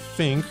alone, I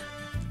think.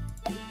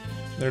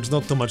 There's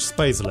not too much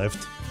space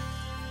left.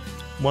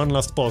 One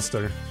last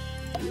poster.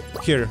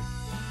 Here.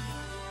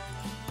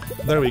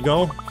 There we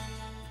go.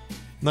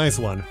 Nice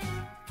one.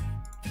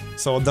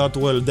 So that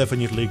will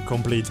definitely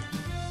complete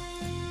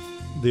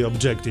the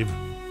objective.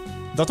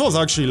 That was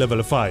actually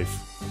level 5.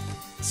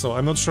 So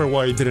I'm not sure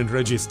why it didn't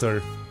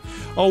register.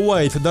 Oh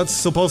wait, that's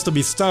supposed to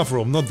be staff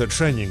room, not the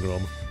training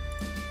room.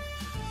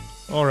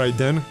 Alright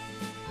then.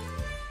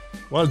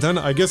 Well then,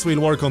 I guess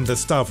we'll work on the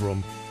staff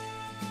room.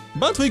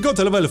 But we got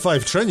a level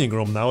 5 training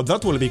room now,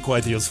 that will be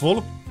quite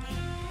useful.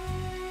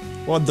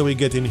 What do we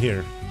get in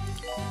here?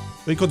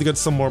 We could get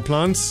some more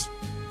plants,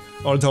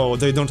 although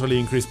they don't really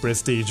increase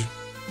prestige.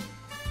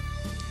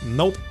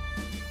 Nope.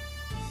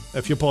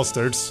 A few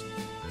posters.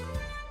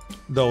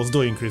 Those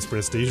do increase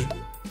prestige.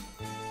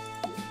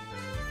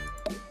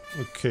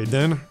 Okay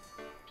then.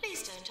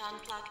 Please don't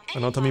unplug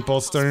any Anatomy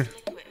poster.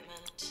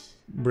 equipment.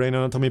 Brain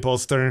anatomy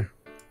poster.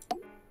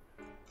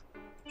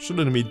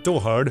 Shouldn't be too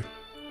hard.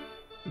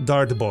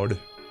 Dartboard.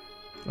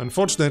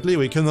 Unfortunately,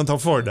 we cannot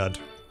afford that.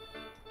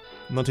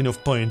 Not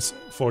enough points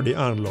for the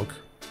unlock.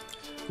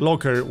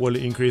 Locker will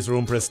increase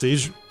room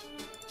prestige.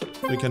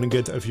 We can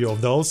get a few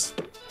of those.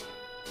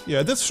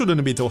 Yeah, this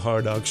shouldn't be too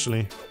hard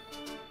actually.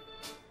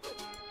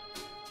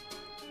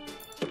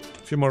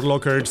 A few more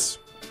lockers.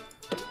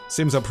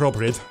 Seems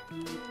appropriate.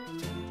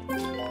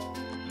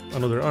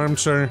 Another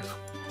armchair.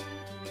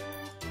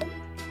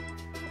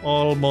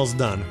 Almost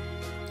done.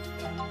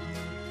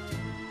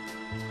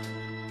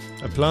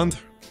 A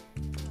plant.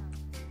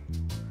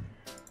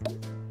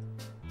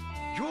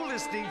 You're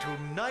listening to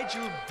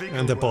Nigel Big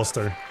And a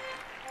poster.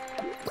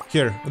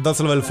 Here, that's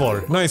level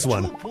 4. Nice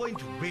one.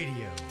 Point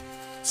Radio.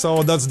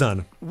 So that's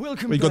done.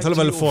 We got a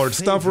level 4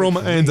 staff room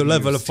and a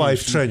level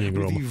 5 training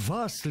room.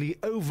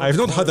 I've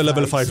not had a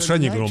level 5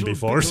 training room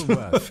before.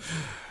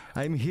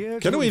 I'm here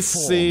Can to we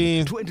inform,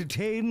 see to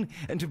entertain,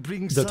 and to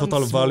bring the some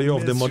total value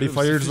of the small measure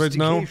modifiers right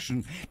now?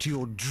 sophistication to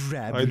your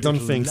drab I don't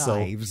little think so.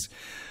 lives.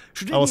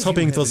 Should I was any of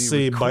you hoping to have any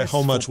see by how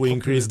requests much for we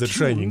increase the popular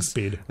training tunes,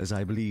 speed. as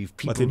I believe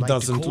But people it like to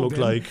doesn't call look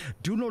them, like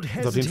do not that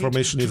hesitate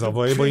information to is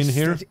available in repress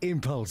here. that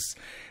impulse.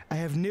 I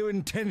have no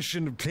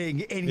intention of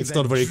playing any It's of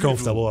that not very drivel.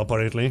 comfortable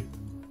apparently.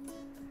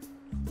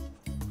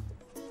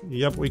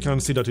 Yep, we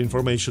can't see that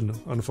information,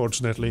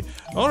 unfortunately.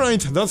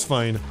 Alright, that's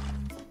fine.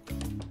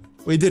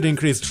 We did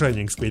increase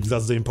training speed,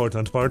 that's the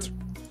important part.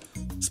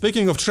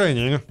 Speaking of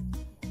training,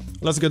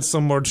 let's get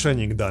some more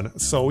training done.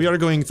 So we are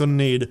going to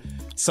need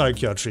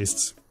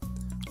psychiatrists.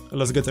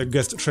 Let's get a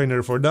guest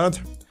trainer for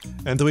that,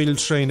 and we'll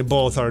train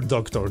both our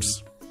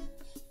doctors.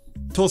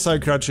 2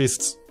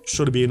 psychiatrists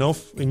should be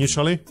enough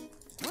initially.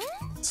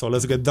 So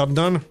let's get that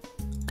done.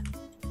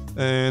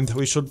 And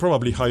we should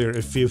probably hire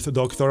a 5th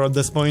doctor at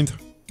this point.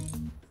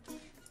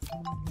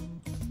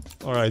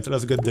 Alright,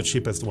 let's get the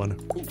cheapest one.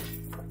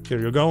 Here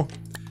you go.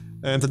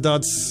 And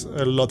that's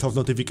a lot of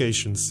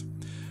notifications.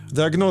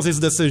 Diagnosis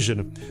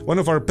decision. One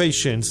of our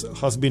patients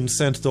has been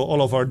sent to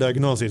all of our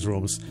diagnosis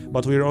rooms,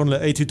 but we're only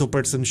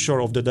 82% sure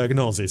of the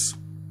diagnosis.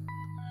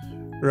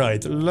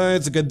 Right,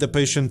 let's get the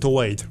patient to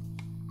wait.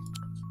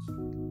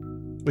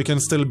 We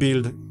can still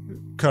build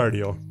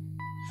cardio.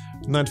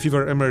 Night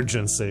fever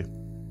emergency.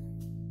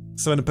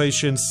 7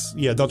 patients,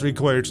 yeah, that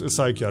requires a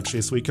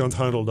psychiatrist, we can't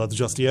handle that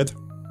just yet.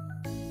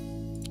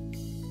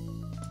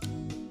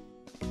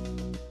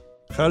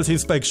 Health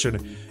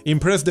inspection.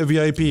 Impress the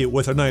VIP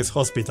with a nice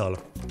hospital.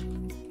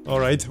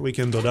 Alright, we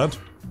can do that.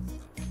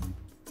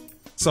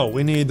 So,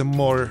 we need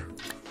more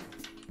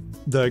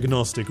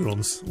diagnostic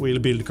rooms. We'll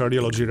build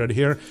cardiology right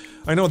here.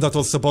 I know that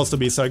was supposed to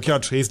be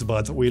psychiatrist,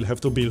 but we'll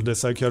have to build the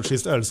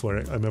psychiatrist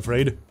elsewhere, I'm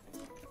afraid.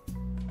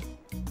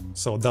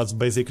 So that's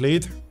basically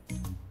it.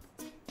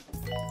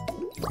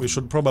 We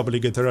should probably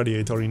get a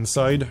radiator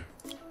inside.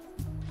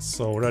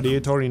 So,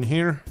 radiator in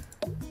here.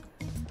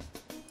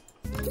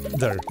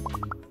 There.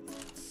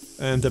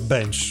 And a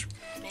bench.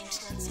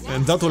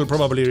 And that will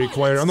probably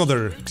require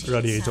another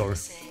radiator,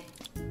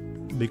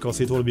 because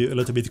it will be a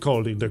little bit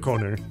cold in the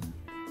corner.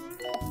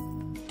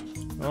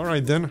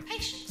 Alright then.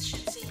 Patients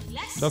should see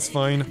That's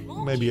fine.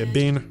 Maybe a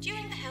bin.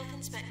 During the health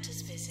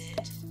inspector's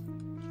visit.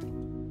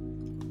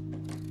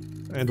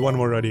 And one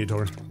more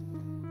radiator.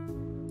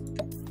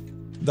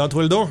 That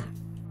will do.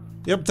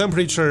 Yep,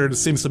 temperature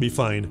seems to be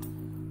fine.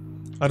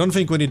 I don't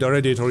think we need a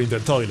radiator in the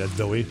toilet,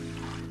 do we?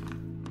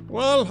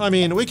 Well, I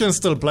mean, we can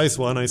still place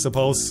one, I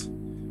suppose.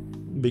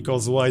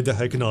 Because why the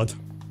heck not?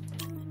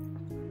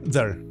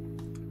 There.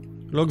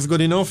 Looks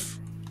good enough.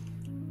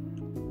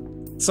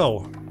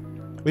 So,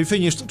 we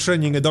finished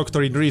training a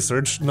doctor in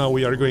research, now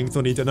we are going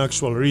to need an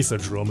actual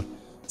research room.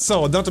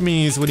 So, that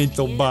means we need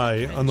to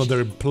buy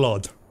another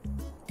plot.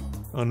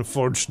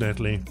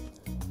 Unfortunately.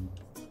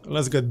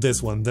 Let's get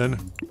this one then.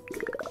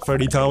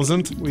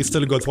 30,000, we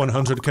still got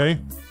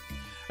 100k.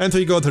 And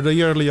we got the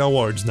yearly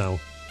awards now.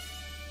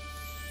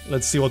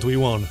 Let's see what we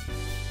won.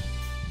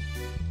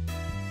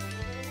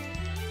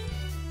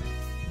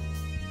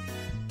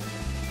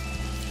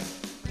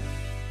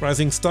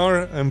 Rising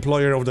Star,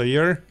 Employer of the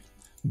Year,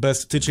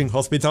 Best Teaching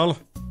Hospital.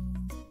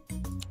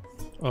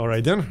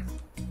 Alright then.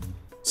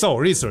 So,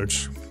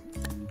 research.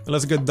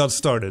 Let's get that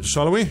started,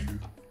 shall we?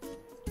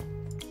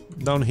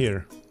 Down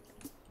here.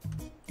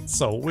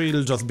 So,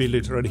 we'll just build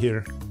it right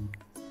here.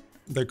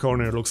 The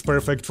corner looks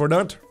perfect for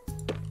that.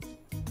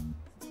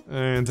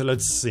 And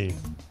let's see.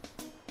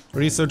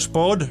 Research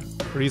pod,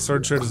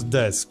 researcher's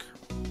desk.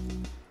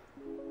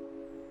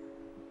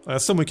 I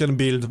assume we can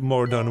build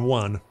more than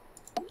one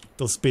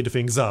to speed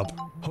things up.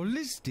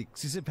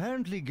 Holistics is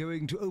apparently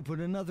going to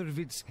open another of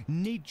its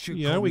nature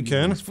we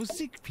can. for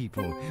sick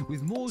people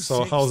with more So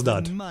sex how's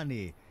than that?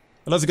 money.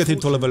 Let's get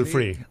it to level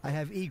Fortunately, 3. I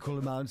have equal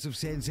amounts of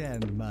sense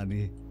and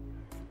money.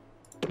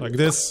 Like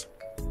this.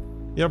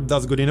 Yep,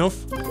 that's good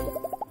enough.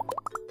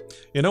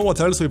 You know what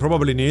else we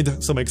probably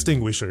need? Some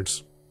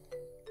extinguishers.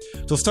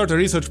 To start a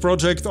research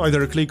project,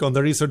 either click on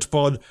the research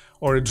pod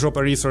or drop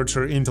a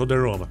researcher into the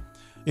room.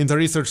 In the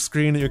research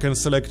screen, you can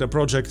select a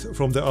project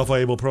from the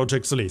available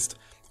projects list.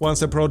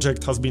 Once a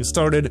project has been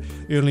started,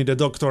 you'll need a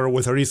doctor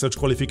with a research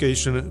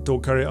qualification to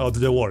carry out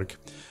the work.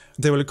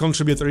 They will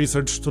contribute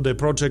research to the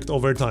project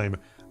over time,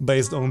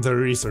 based on their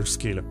research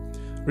skill.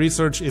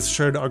 Research is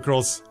shared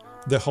across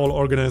the whole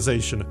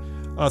organization,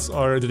 as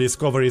are the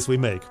discoveries we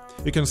make.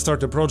 You can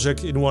start a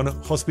project in one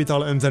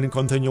hospital and then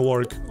continue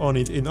work on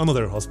it in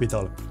another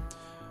hospital.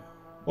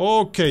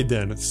 Okay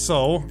then,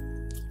 so...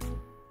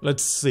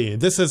 let's see,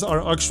 this is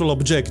our actual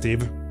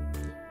objective.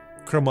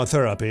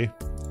 Chromotherapy.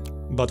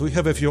 But we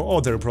have a few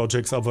other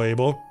projects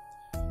available.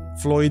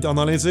 Fluid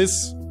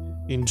analysis,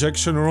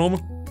 injection room,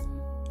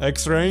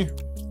 X-ray.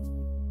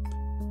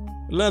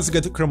 Let's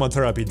get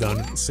chromotherapy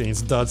done,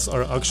 since that's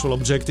our actual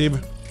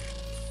objective.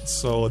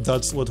 So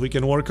that's what we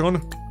can work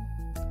on.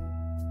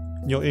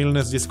 New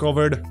illness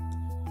discovered.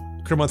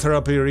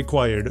 Chromotherapy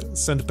required.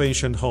 Send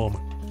patient home.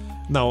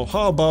 Now,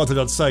 how about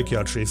that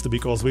psychiatrist,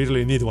 because we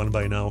really need one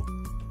by now.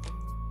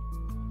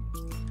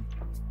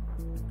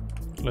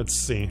 Let's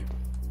see.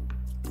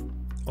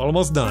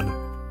 Almost done.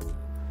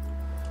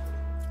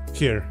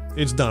 Here,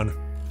 it's done.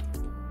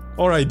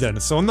 Alright then,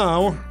 so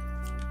now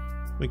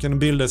we can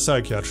build a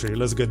psychiatry.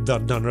 Let's get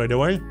that done right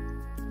away.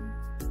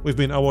 We've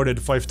been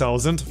awarded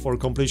 5,000 for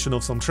completion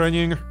of some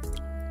training.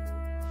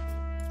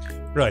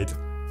 Right.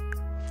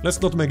 Let's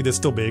not make this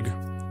too big,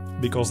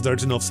 because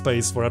there's enough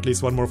space for at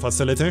least one more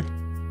facility.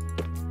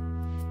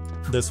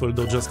 This will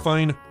do just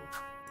fine.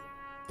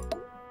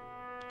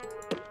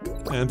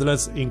 And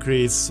let's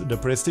increase the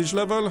prestige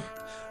level.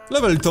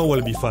 Level 2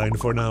 will be fine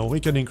for now. We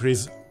can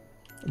increase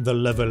the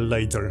level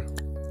later.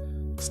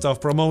 Staff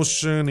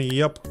promotion,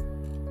 yep.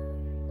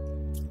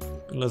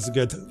 Let's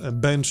get a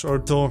bench or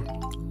two.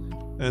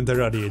 And a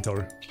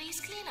radiator. Please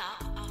clean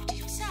up after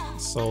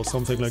yourself. So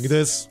something like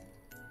this.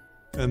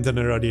 And then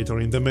a radiator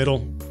in the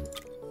middle.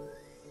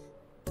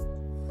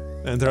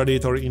 And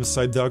radiator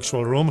inside the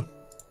actual room.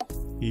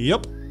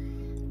 Yep.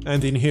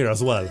 And in here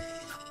as well.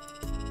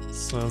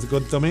 Sounds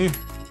good to me.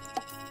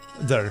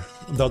 There.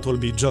 That will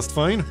be just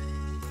fine.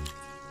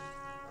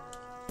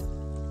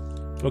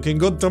 Looking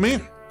good to me.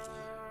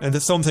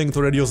 And something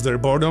to reduce their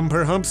boredom,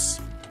 perhaps.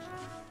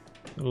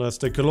 Let's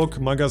take a look.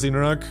 Magazine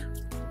rack.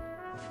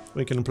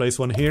 We can place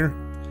one here.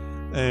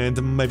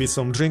 And maybe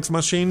some drinks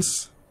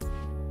machines.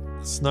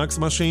 Snacks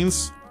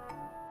machines.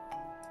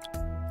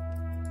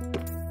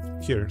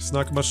 Here,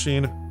 snack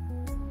machine.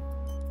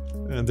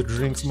 And the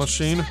drinks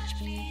machine. Search,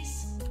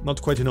 please.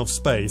 Not quite enough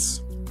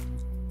space.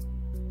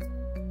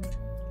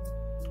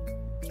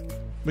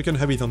 We can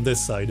have it on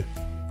this side.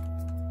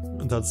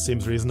 That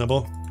seems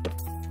reasonable.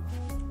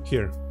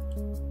 Here.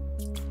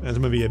 And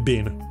maybe a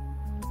bin.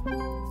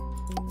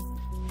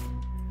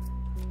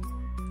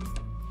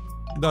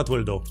 That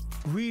will do.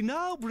 We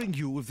now bring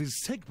you this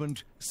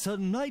segment, Sir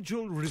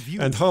Nigel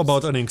Reviews. And how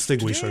about an Today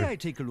extinguisher? I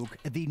take a look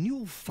at the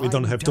new We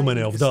don't have too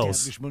many of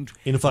those.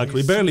 In fact,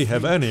 we barely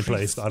have any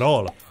placed at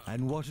all.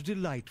 And what a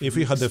delight. If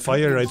we had a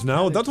fire right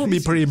now, that would be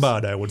pretty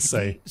bad, I would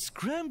say.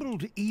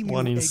 Scrambled emu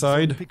One eggs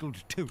inside. on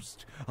pickled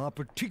toast are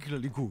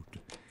particularly good.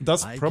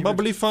 That's I give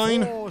probably it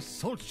fine. 4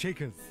 salt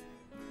shakers.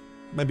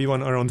 Maybe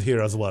one around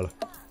here as well.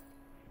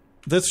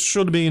 This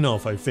should be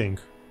enough, I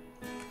think.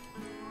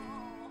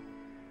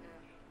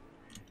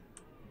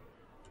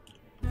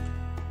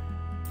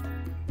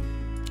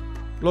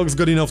 Looks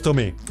good enough to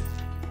me.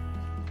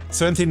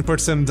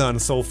 17% done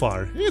so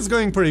far. It's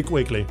going pretty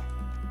quickly.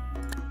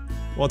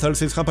 What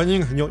else is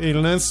happening? New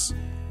illness.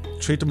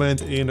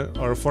 Treatment in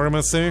our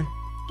pharmacy.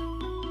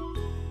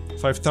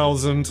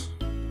 5,000.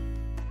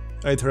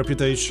 8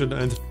 reputation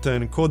and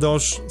 10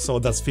 kudos, so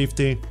that's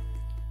 50.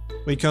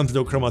 We can't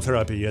do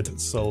chromotherapy yet,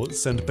 so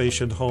send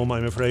patient home,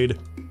 I'm afraid.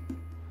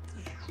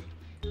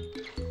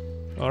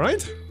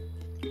 Alright.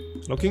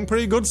 Looking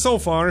pretty good so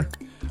far.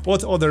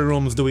 What other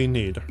rooms do we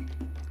need?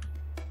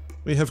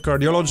 We have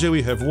cardiology,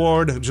 we have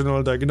ward,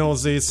 general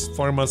diagnosis,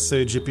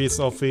 pharmacy, GP's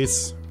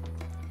office.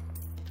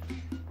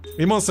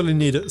 We mostly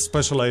need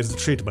specialized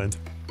treatment,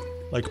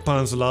 like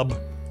Pan's lab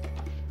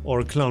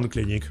or clown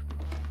clinic.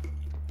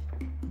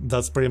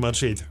 That's pretty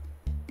much it.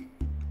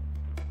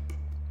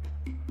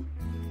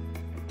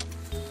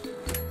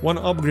 One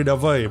upgrade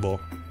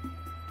available.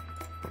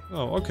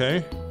 Oh,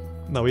 okay.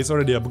 No, it's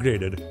already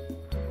upgraded.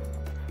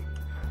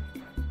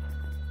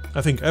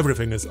 I think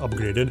everything is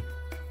upgraded.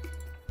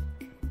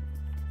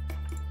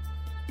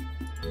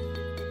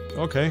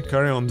 Okay,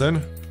 carry on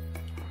then.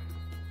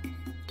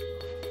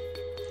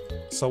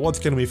 So what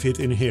can we fit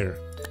in here?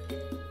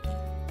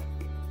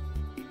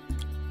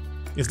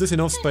 Is this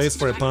enough space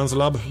for a Pan's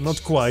lab?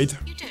 Not quite.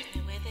 You don't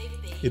know where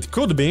they've been. It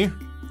could be,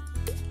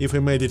 if we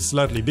made it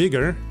slightly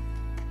bigger.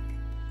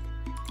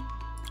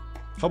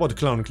 How about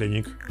clown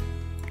clinic?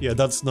 Yeah,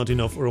 that's not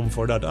enough room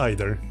for that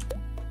either.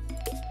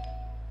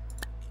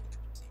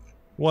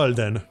 Well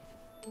then.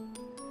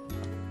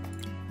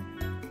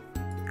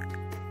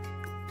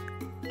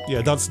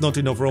 Yeah, that's not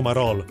enough room at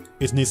all.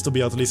 It needs to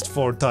be at least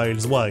 4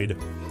 tiles wide.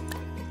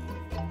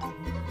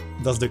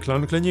 Does the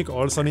clown clinic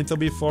also need to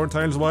be 4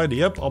 tiles wide?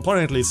 Yep,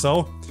 apparently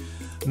so.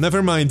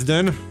 Never mind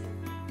then.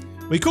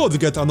 We could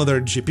get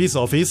another GP's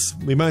office.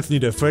 We might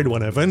need a third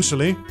one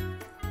eventually.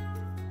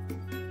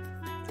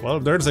 Well,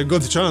 there's a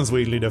good chance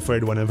we'll need a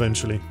third one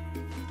eventually.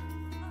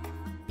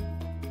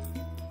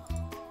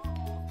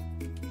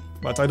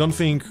 But I don't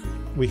think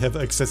we have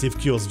excessive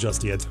queues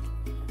just yet.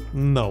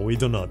 No, we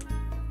do not.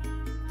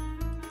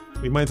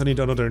 We might need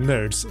another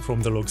nurse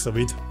from the looks of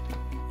it.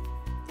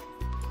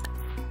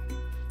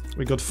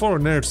 We got 4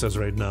 nurses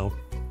right now,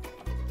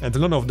 and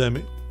none of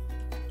them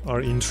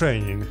are in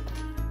training.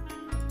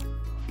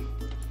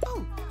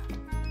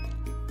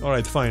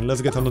 Alright, fine,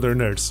 let's get another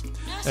nurse.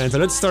 And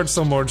let's start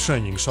some more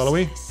training, shall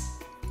we?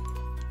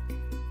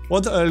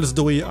 What else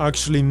do we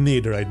actually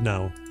need right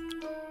now?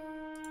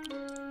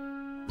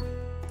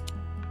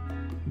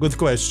 Good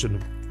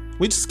question.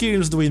 Which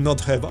skills do we not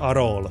have at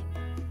all?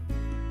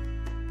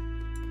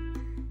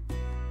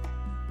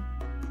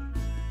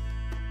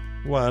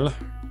 Well,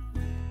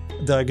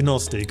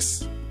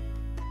 diagnostics.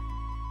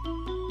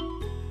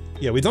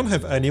 Yeah, we don't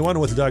have anyone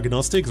with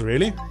diagnostics,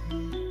 really?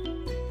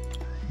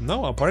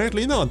 No,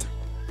 apparently not.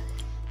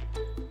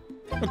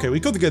 Okay,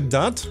 we could get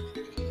that.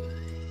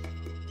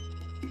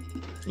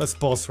 Let's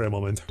pause for a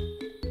moment.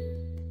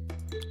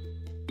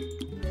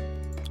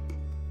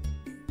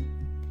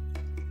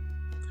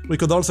 We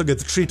could also get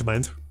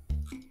treatment.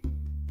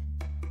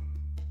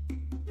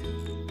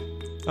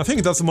 I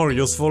think that's more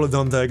useful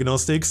than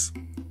diagnostics,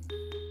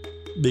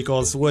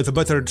 because with a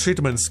better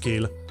treatment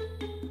skill,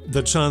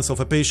 the chance of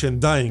a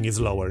patient dying is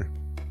lower.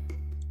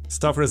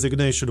 Staff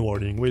resignation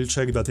warning, we'll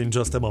check that in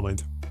just a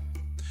moment.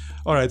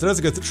 Alright,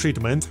 let's get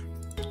treatment.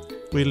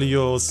 We'll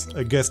use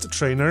a guest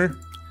trainer,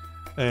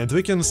 and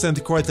we can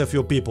send quite a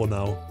few people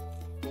now.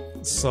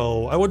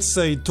 So, I would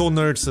say 2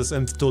 nurses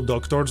and 2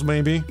 doctors,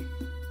 maybe.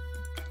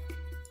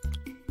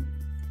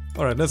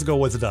 Alright, let's go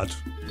with that.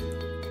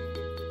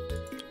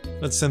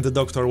 Let's send the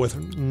doctor with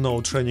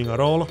no training at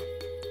all.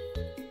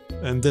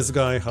 And this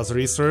guy has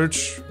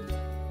research.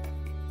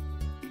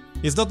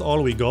 Is that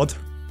all we got?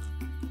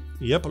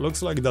 Yep,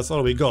 looks like that's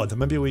all we got.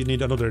 Maybe we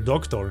need another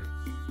doctor.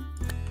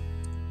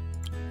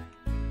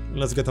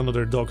 Let's get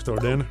another doctor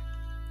then.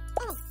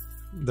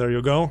 There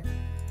you go.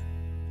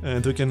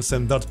 And we can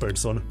send that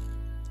person.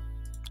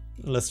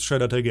 Let's try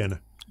that again.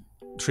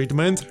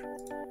 Treatment.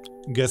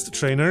 Guest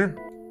trainer.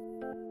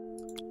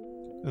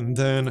 And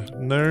then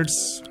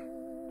nurse.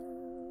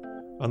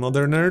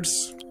 Another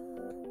nurse.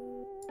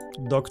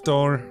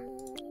 Doctor.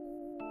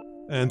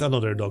 And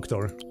another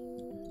doctor.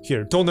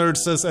 Here, 2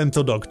 nurses and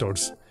 2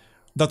 doctors.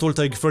 That will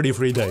take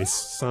 33 days.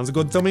 Sounds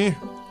good to me?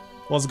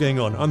 What's going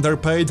on?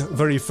 Underpaid,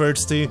 very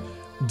thirsty,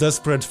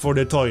 desperate for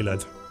the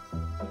toilet.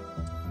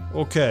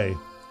 Okay.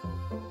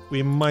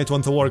 We might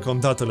want to work on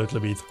that a little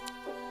bit.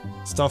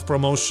 Staff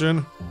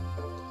promotion.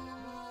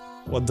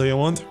 What do you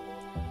want?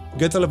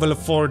 Get a level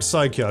 4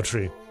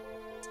 psychiatry.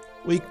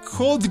 We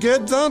could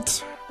get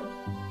that.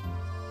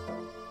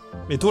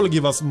 It will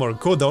give us more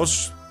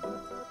kudos.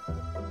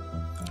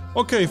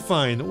 Okay,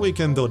 fine, we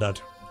can do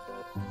that.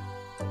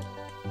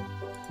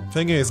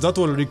 Thing is, that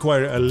will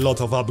require a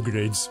lot of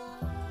upgrades,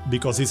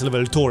 because it's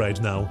level 2 right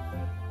now.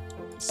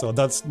 So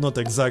that's not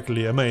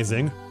exactly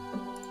amazing.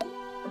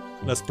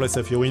 Let's place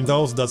a few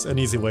windows, that's an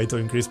easy way to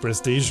increase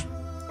prestige.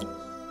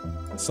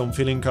 Some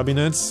filling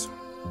cabinets.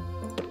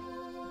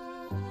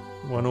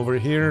 One over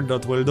here,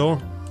 that will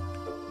do.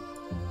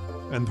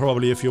 And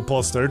probably a few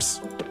posters.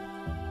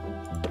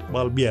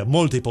 Well, yeah,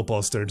 multiple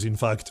posters, in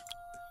fact.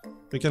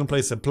 We can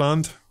place a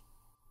plant.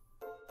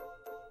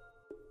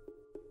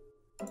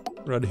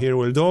 Right here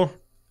will do.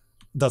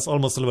 That's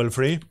almost level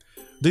 3.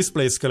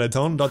 Display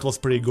skeleton, that was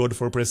pretty good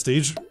for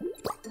prestige.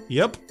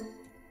 Yep.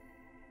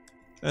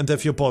 And a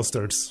few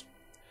posters.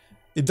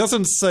 It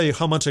doesn't say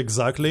how much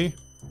exactly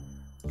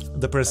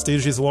the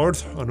prestige is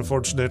worth,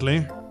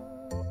 unfortunately.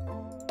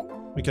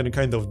 We can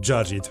kind of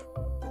judge it.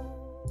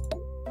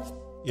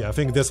 Yeah, I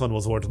think this one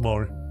was worth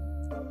more.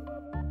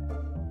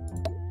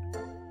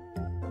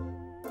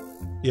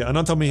 Yeah,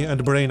 anatomy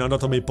and brain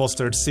anatomy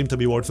posters seem to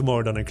be worth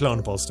more than a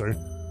clown poster.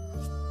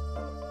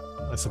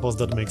 I suppose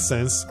that makes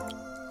sense.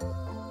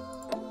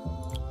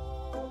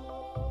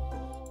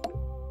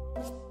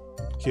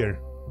 Here.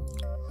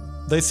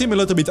 They seem a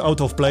little bit out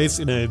of place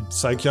in a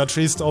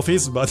psychiatrist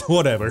office, but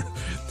whatever.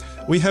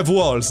 We have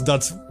walls,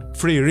 that's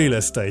free real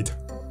estate.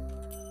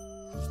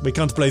 We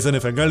can't place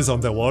anything else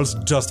on the walls,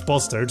 just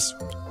posters.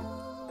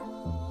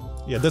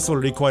 Yeah, this will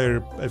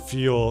require a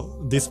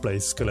few display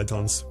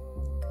skeletons.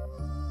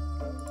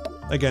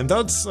 Again,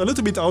 that's a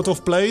little bit out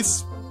of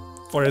place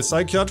for a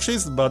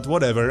psychiatrist, but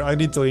whatever, I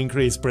need to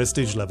increase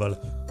prestige level.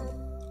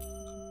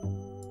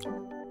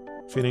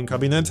 Filling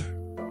cabinet.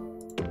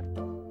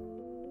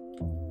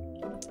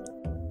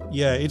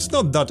 Yeah, it's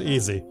not that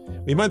easy.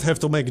 We might have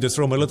to make this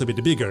room a little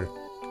bit bigger,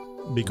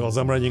 because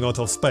I'm running out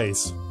of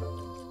space.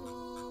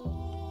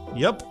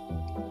 Yep,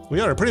 we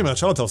are pretty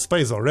much out of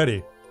space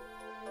already.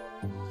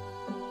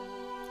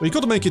 We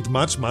could make it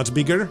much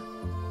bigger.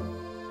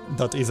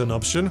 That is an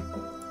option.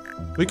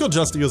 We could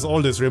just use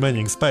all this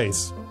remaining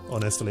space,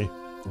 honestly.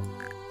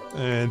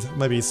 And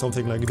maybe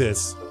something like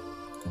this.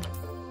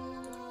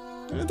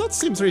 That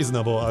seems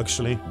reasonable,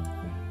 actually.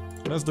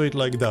 Let's do it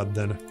like that,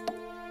 then.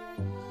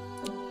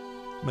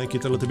 Make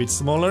it a little bit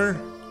smaller.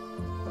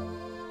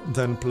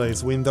 Then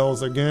place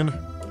windows again.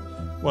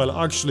 Well,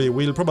 actually,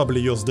 we'll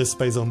probably use this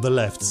space on the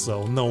left,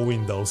 so no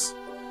windows.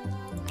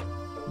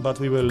 But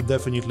we will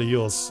definitely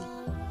use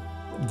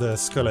the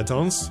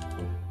skeletons.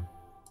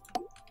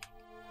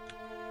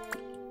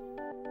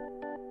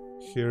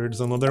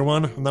 Here's another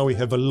one. Now we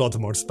have a lot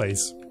more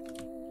space.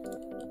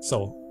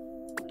 So,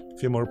 a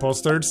few more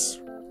posters.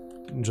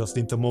 Just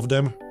need to move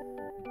them.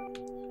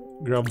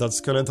 Grab that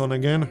skeleton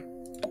again.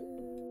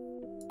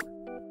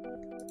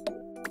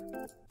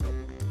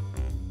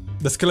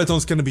 The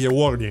skeletons can be a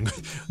warning.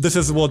 This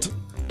is what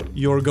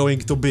you're going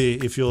to be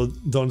if you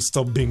don't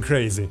stop being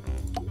crazy.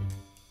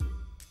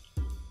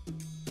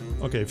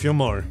 Okay, a few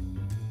more.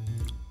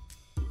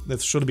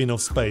 That should be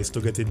enough space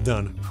to get it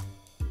done.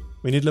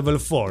 We need level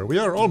 4. We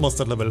are almost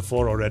at level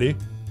 4 already.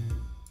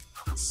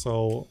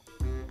 So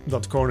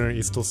that corner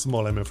is too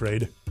small, I'm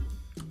afraid.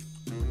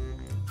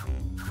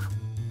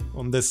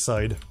 On this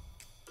side.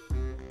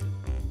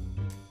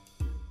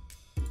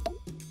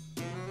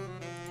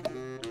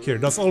 Here,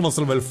 that's almost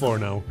level 4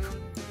 now.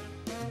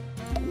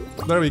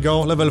 There we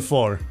go, level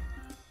 4.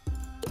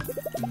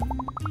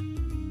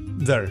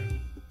 There.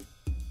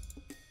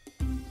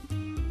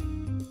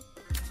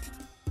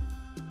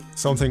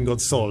 Something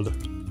got sold.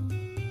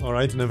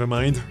 Alright, never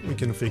mind, we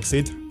can fix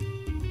it.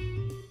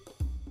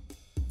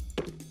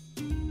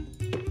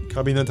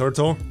 Cabinet or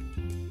two.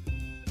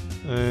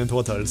 And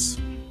what else?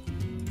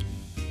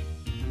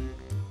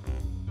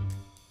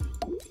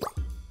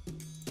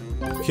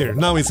 Here,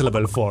 now it's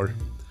level 4.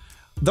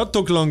 That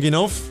took long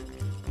enough,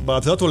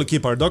 but that will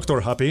keep our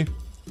doctor happy.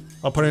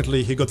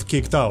 Apparently he got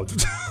kicked out.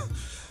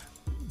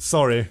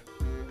 Sorry.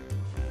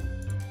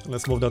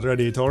 Let's move that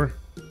radiator.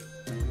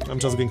 I'm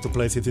just going to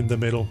place it in the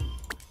middle.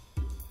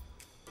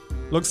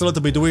 Looks a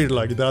little bit weird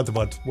like that,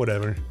 but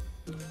whatever.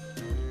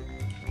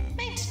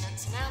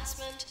 Maintenance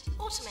announcement.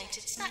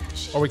 Automated snack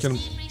machine. Or we can...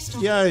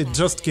 yeah,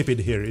 just keep it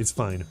here, it's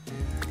fine.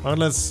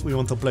 Unless we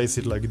want to place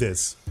it like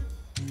this.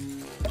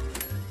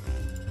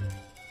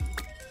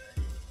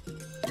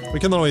 We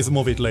can always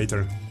move it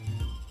later,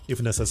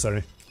 if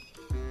necessary.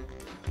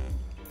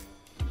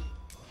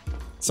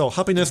 So,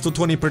 happiness to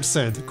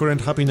 20%,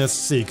 current happiness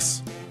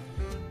 6.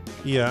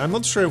 Yeah, I'm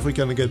not sure if we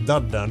can get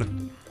that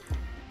done.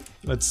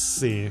 Let's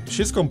see,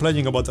 she's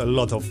complaining about a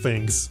lot of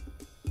things.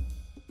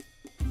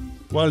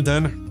 Well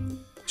then,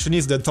 she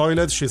needs the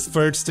toilet, she's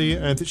thirsty,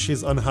 and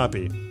she's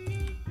unhappy.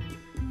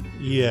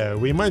 Yeah,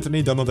 we might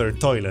need another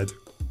toilet.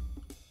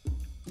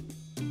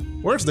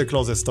 Where's the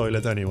closest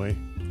toilet anyway?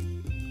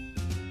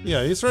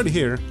 Yeah, it's right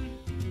here.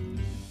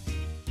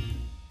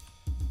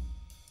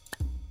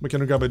 We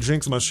can grab a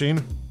drinks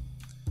machine.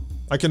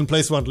 I can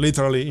place one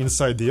literally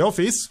inside the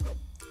office,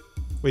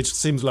 which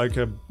seems like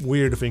a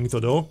weird thing to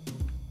do.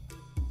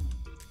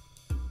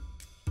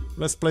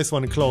 Let's place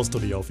one close to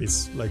the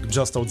office, like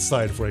just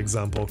outside, for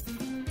example.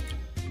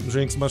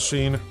 Drinks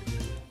machine.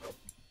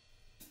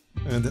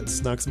 And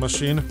snacks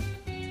machine.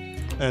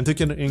 And we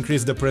can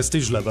increase the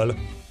prestige level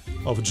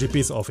of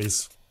GP's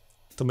office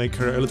to make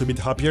her a little bit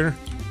happier.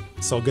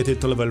 So get it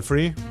to level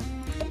 3.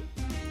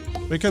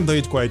 We can do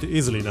it quite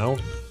easily now,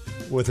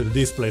 with the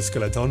display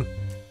skeleton.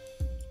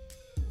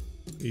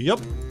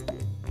 Yup.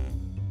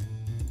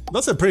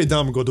 That's a pretty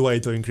damn good way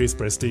to increase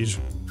prestige.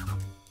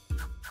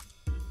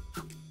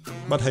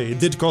 But hey, it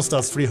did cost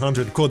us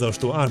 300 kudos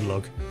to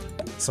unlock,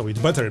 so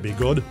it better be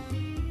good.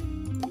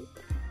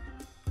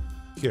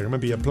 Here,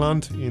 maybe a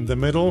plant in the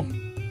middle,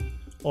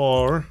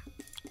 or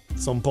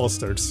some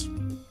posters.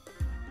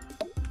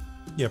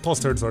 Yeah,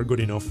 posters are good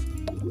enough.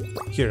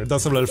 Here,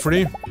 that's level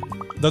 3.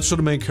 That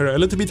should make her a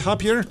little bit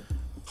happier.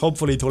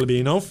 Hopefully it will be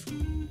enough.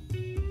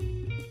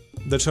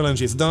 The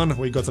challenge is done,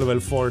 we got level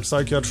 4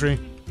 psychiatry.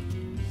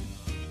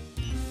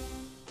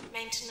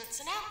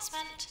 Maintenance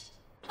announcement.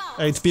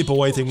 8 people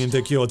waiting in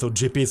the queue to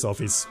GP's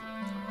office.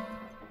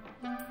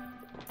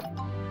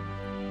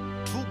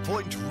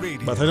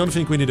 But I don't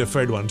think we need a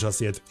third one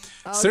just yet.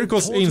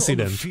 Circus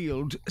incident.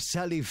 Cured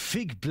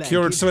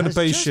 7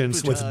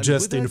 patients with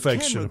chest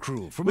infection.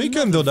 We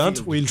can do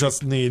that, we'll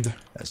just need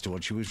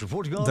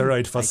the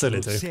right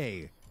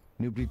facility.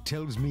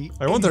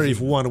 I wonder if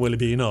one will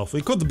be enough.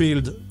 We could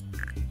build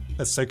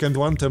a second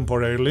one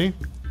temporarily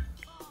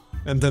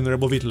and then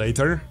remove it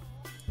later.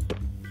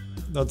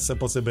 That's a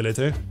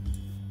possibility.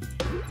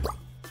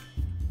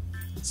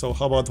 So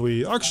how about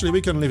we... Actually,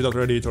 we can leave that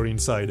radiator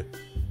inside.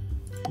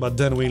 But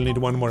then we'll need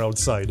one more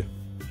outside.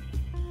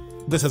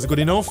 This is good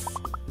enough.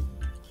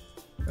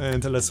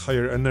 And let's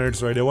hire a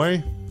nerd right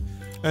away.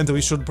 And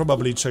we should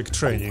probably check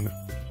training.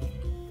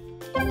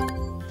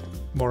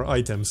 More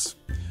items.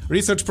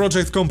 Research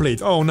project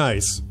complete. Oh,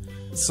 nice.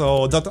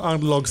 So that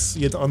unlocks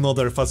yet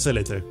another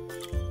facility.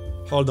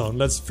 Hold on,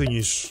 let's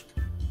finish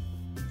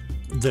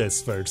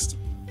this first.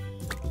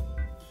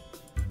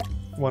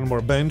 One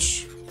more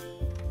bench.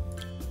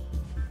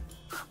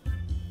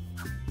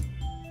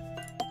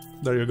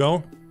 There you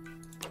go.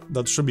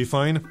 That should be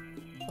fine.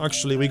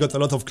 Actually, we got a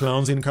lot of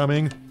clowns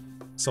incoming.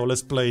 So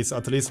let's place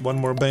at least one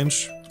more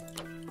bench.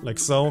 Like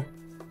so.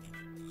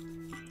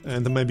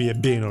 And maybe a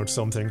bin or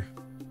something.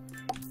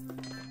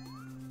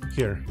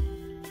 Here.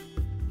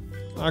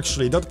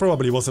 Actually, that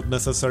probably wasn't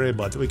necessary,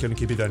 but we can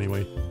keep it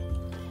anyway.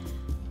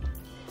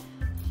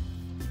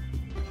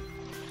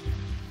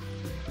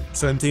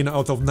 17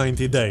 out of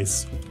 90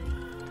 days.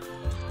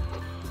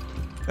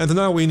 And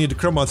now we need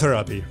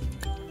chromatherapy.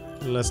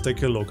 Let's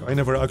take a look. I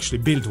never actually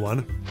built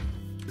one.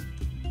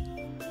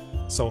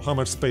 So how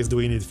much space do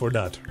we need for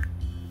that?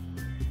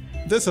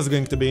 This is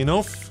going to be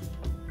enough.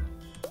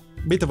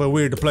 Bit of a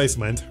weird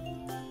placement.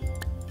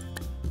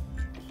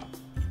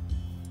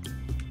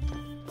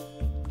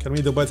 Can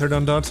we do better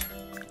than that?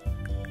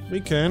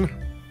 We can.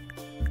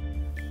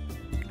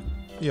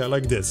 Yeah,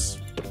 like this.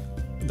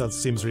 That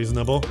seems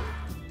reasonable.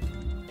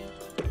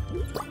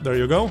 There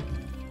you go.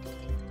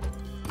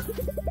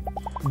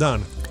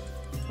 Done.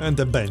 And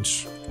the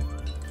bench.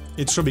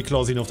 It should be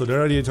close enough to the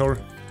radiator.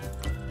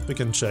 We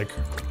can check.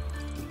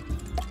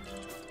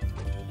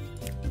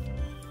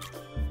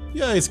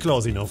 Yeah, it's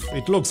close enough.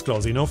 It looks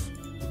close enough.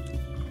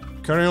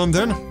 Carry on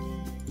then.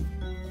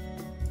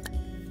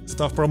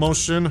 Staff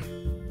promotion.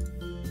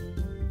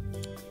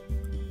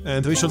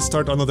 And we should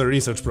start another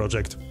research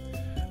project.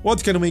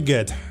 What can we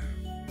get?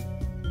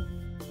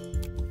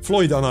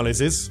 Fluid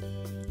analysis.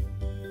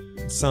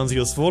 Sounds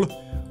useful.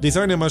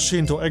 Design a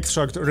machine to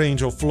extract a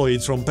range of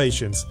fluids from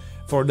patients.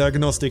 For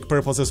diagnostic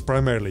purposes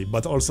primarily,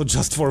 but also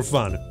just for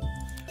fun.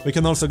 We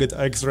can also get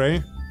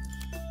X-ray.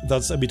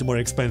 That's a bit more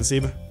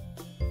expensive.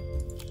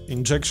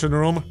 Injection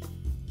room.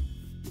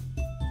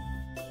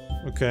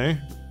 Okay.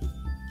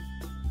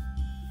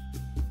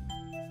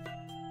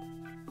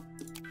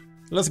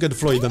 Let's get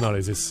fluid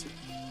analysis.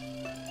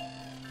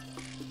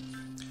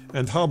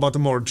 And how about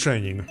more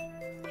training?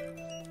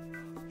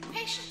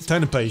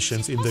 10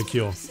 patients in the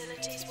queue.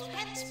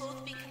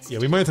 Yeah,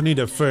 we might need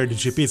a third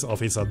GP's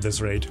office at this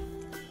rate.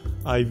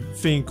 I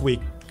think we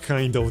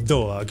kind of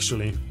do,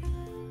 actually.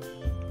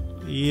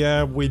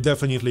 Yeah, we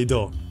definitely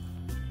do.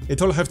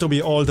 It'll have to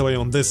be all the way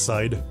on this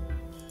side.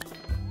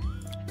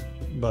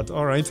 But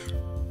alright.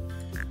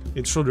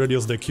 It should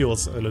reduce the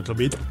queues a little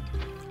bit.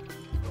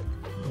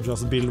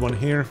 Just build one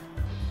here.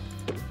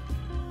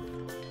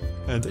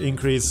 And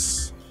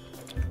increase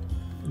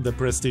the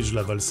prestige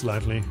level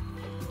slightly.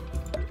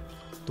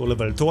 To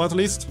level 2 at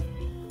least.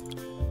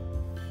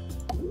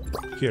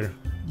 Here,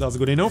 that's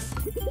good enough.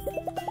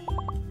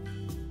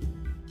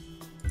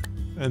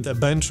 And a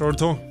bench or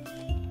two.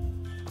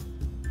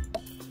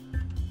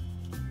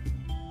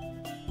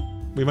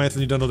 We might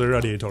need another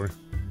radiator.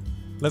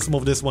 Let's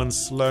move this one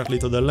slightly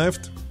to the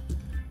left.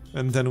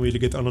 And then we'll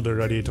get another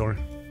radiator.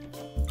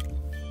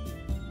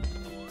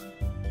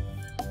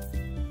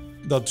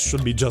 That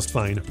should be just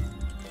fine.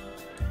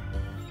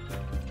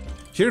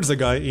 Here's a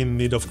guy in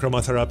need of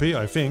chromatherapy,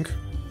 I think.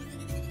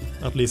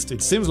 At least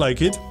it seems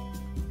like it.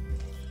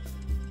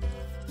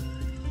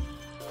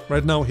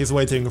 Right now he's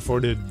waiting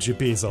for the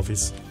GP's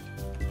office.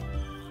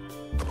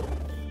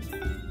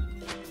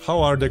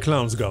 How are the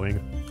clowns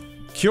going?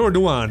 Cured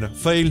 1,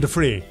 failed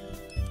 3.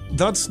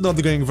 That's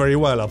not going very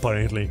well,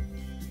 apparently.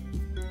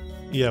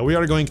 Yeah, we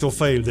are going to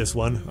fail this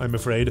one, I'm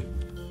afraid.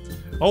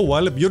 Oh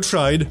well, you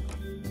tried.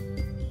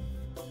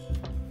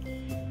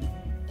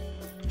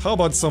 How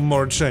about some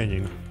more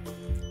training?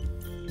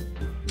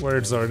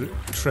 Where's our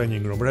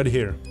training room? Right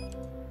here.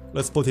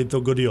 Let's put it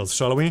to good use,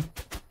 shall we?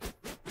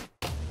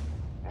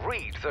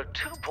 Read the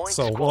 2-point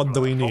So, what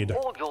do we need? for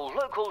all your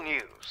local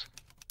news.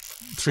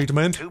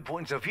 Treatment, 2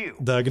 points of view.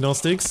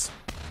 diagnostics.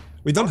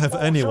 We don't have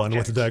anyone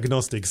with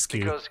diagnostic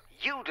skill. Because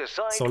you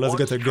decide So let's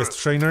get a what's guest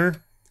true.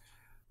 trainer.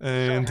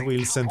 And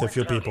we'll send a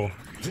few people.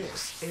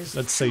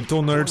 Let's say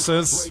 2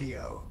 nurses.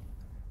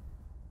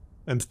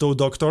 And 2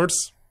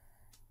 doctors.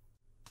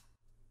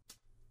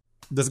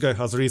 This guy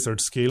has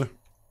research skill.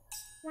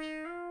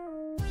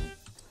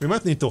 We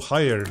might need to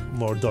hire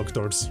more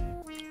doctors.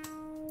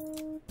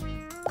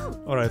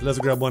 Alright, let's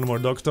grab 1 more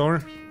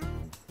doctor.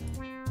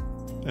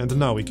 And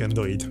now we can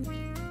do it.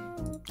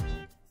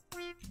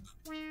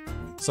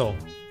 So,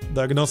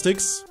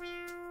 diagnostics.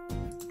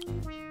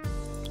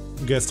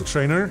 Guest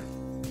trainer.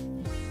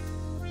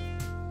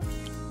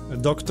 A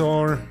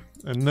doctor.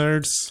 A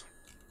nurse.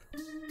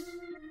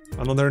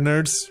 Another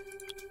nurse.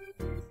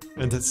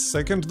 And a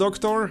second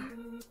doctor?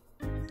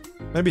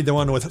 Maybe the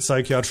one with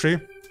psychiatry.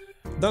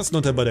 That's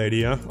not a bad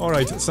idea.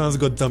 Alright, sounds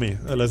good to me.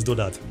 Let's do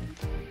that.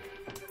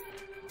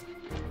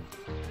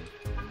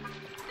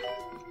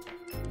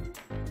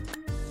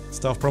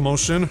 Staff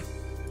promotion.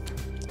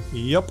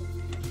 Yup.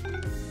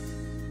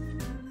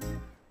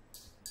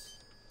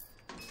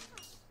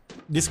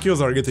 These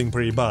queues are getting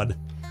pretty bad.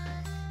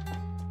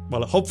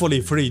 Well,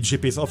 hopefully 3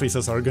 GP's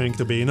offices are going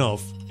to be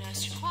enough.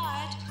 Nurse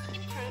required.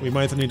 Improve. We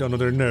might need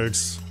another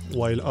nurse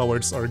while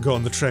ours are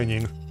gone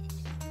training.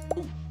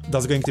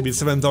 That's going to be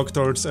 7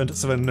 doctors and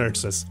 7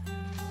 nurses.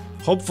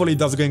 Hopefully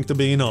that's going to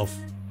be enough.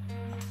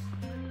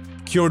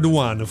 Cured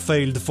 1,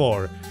 failed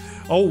 4.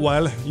 Oh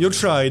well, you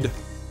tried.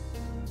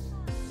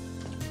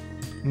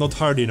 Not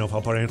hard enough,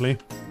 apparently.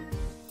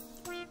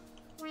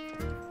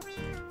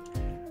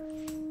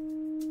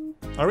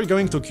 Are we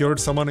going to cure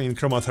someone in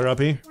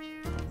chromotherapy?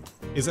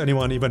 Is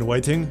anyone even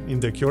waiting in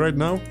the queue right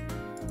now?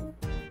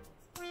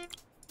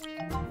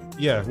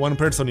 Yeah, 1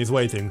 person is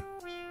waiting.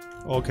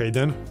 Okay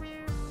then.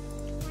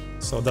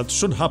 So that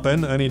should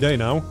happen any day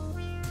now.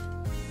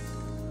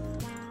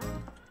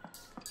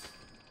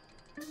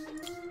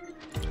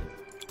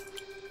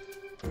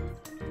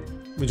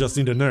 We just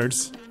need a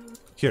nurse.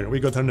 Here, we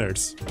got a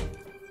nurse.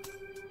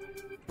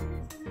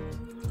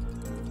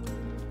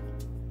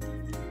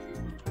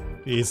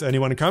 Is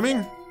anyone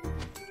coming?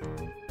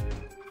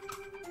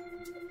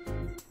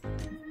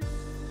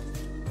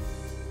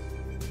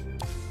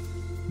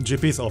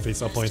 GP's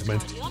office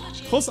appointment.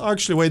 Who's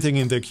actually waiting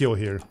in the queue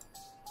here?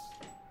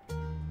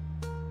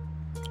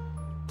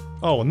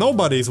 Oh,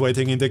 nobody is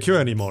waiting in the queue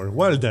anymore.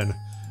 Well then,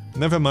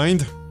 never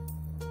mind.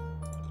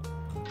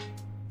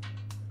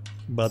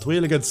 But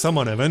we'll get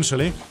someone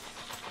eventually.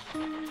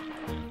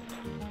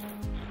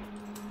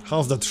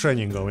 How's that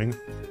training going?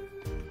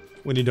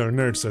 We need our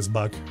nurses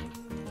back.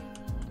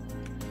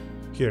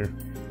 Here.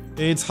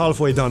 It's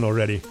halfway done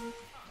already.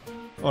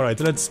 Alright,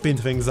 let's speed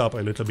things up a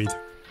little bit.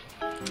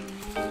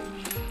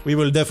 We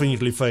will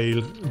definitely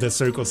fail the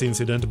circus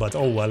incident, but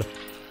oh well.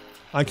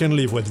 I can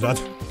live with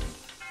that.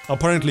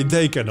 Apparently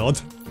they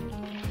cannot.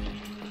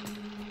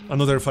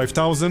 Another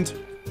 5,000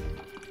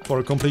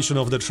 for completion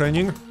of the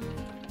training.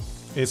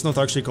 It's not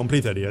actually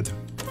completed yet.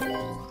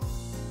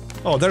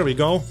 Oh, there we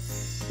go.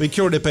 We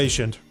cured the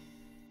patient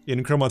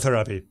in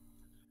chromotherapy.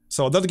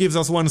 So that gives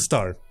us 1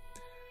 star.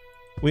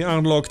 We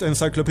unlocked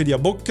Encyclopedia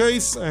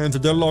Bookcase and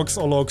the Logs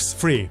or Logs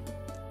 3.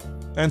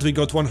 And we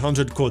got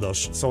 100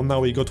 kudos, so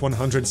now we got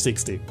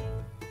 160.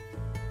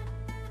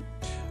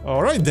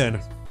 Alright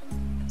then.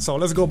 So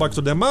let's go back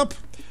to the map.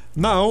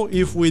 Now,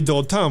 if we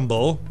do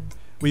Tumble,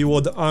 we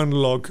would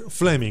unlock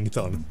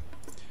Flemington.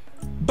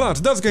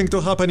 But that's going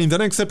to happen in the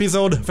next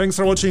episode. Thanks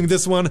for watching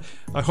this one.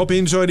 I hope you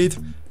enjoyed it.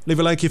 Leave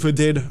a like if you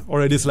did,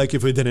 or a dislike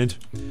if you didn't.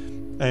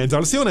 And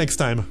I'll see you next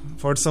time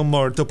for some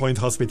more 2-Point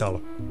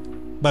Hospital.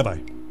 Bye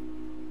bye.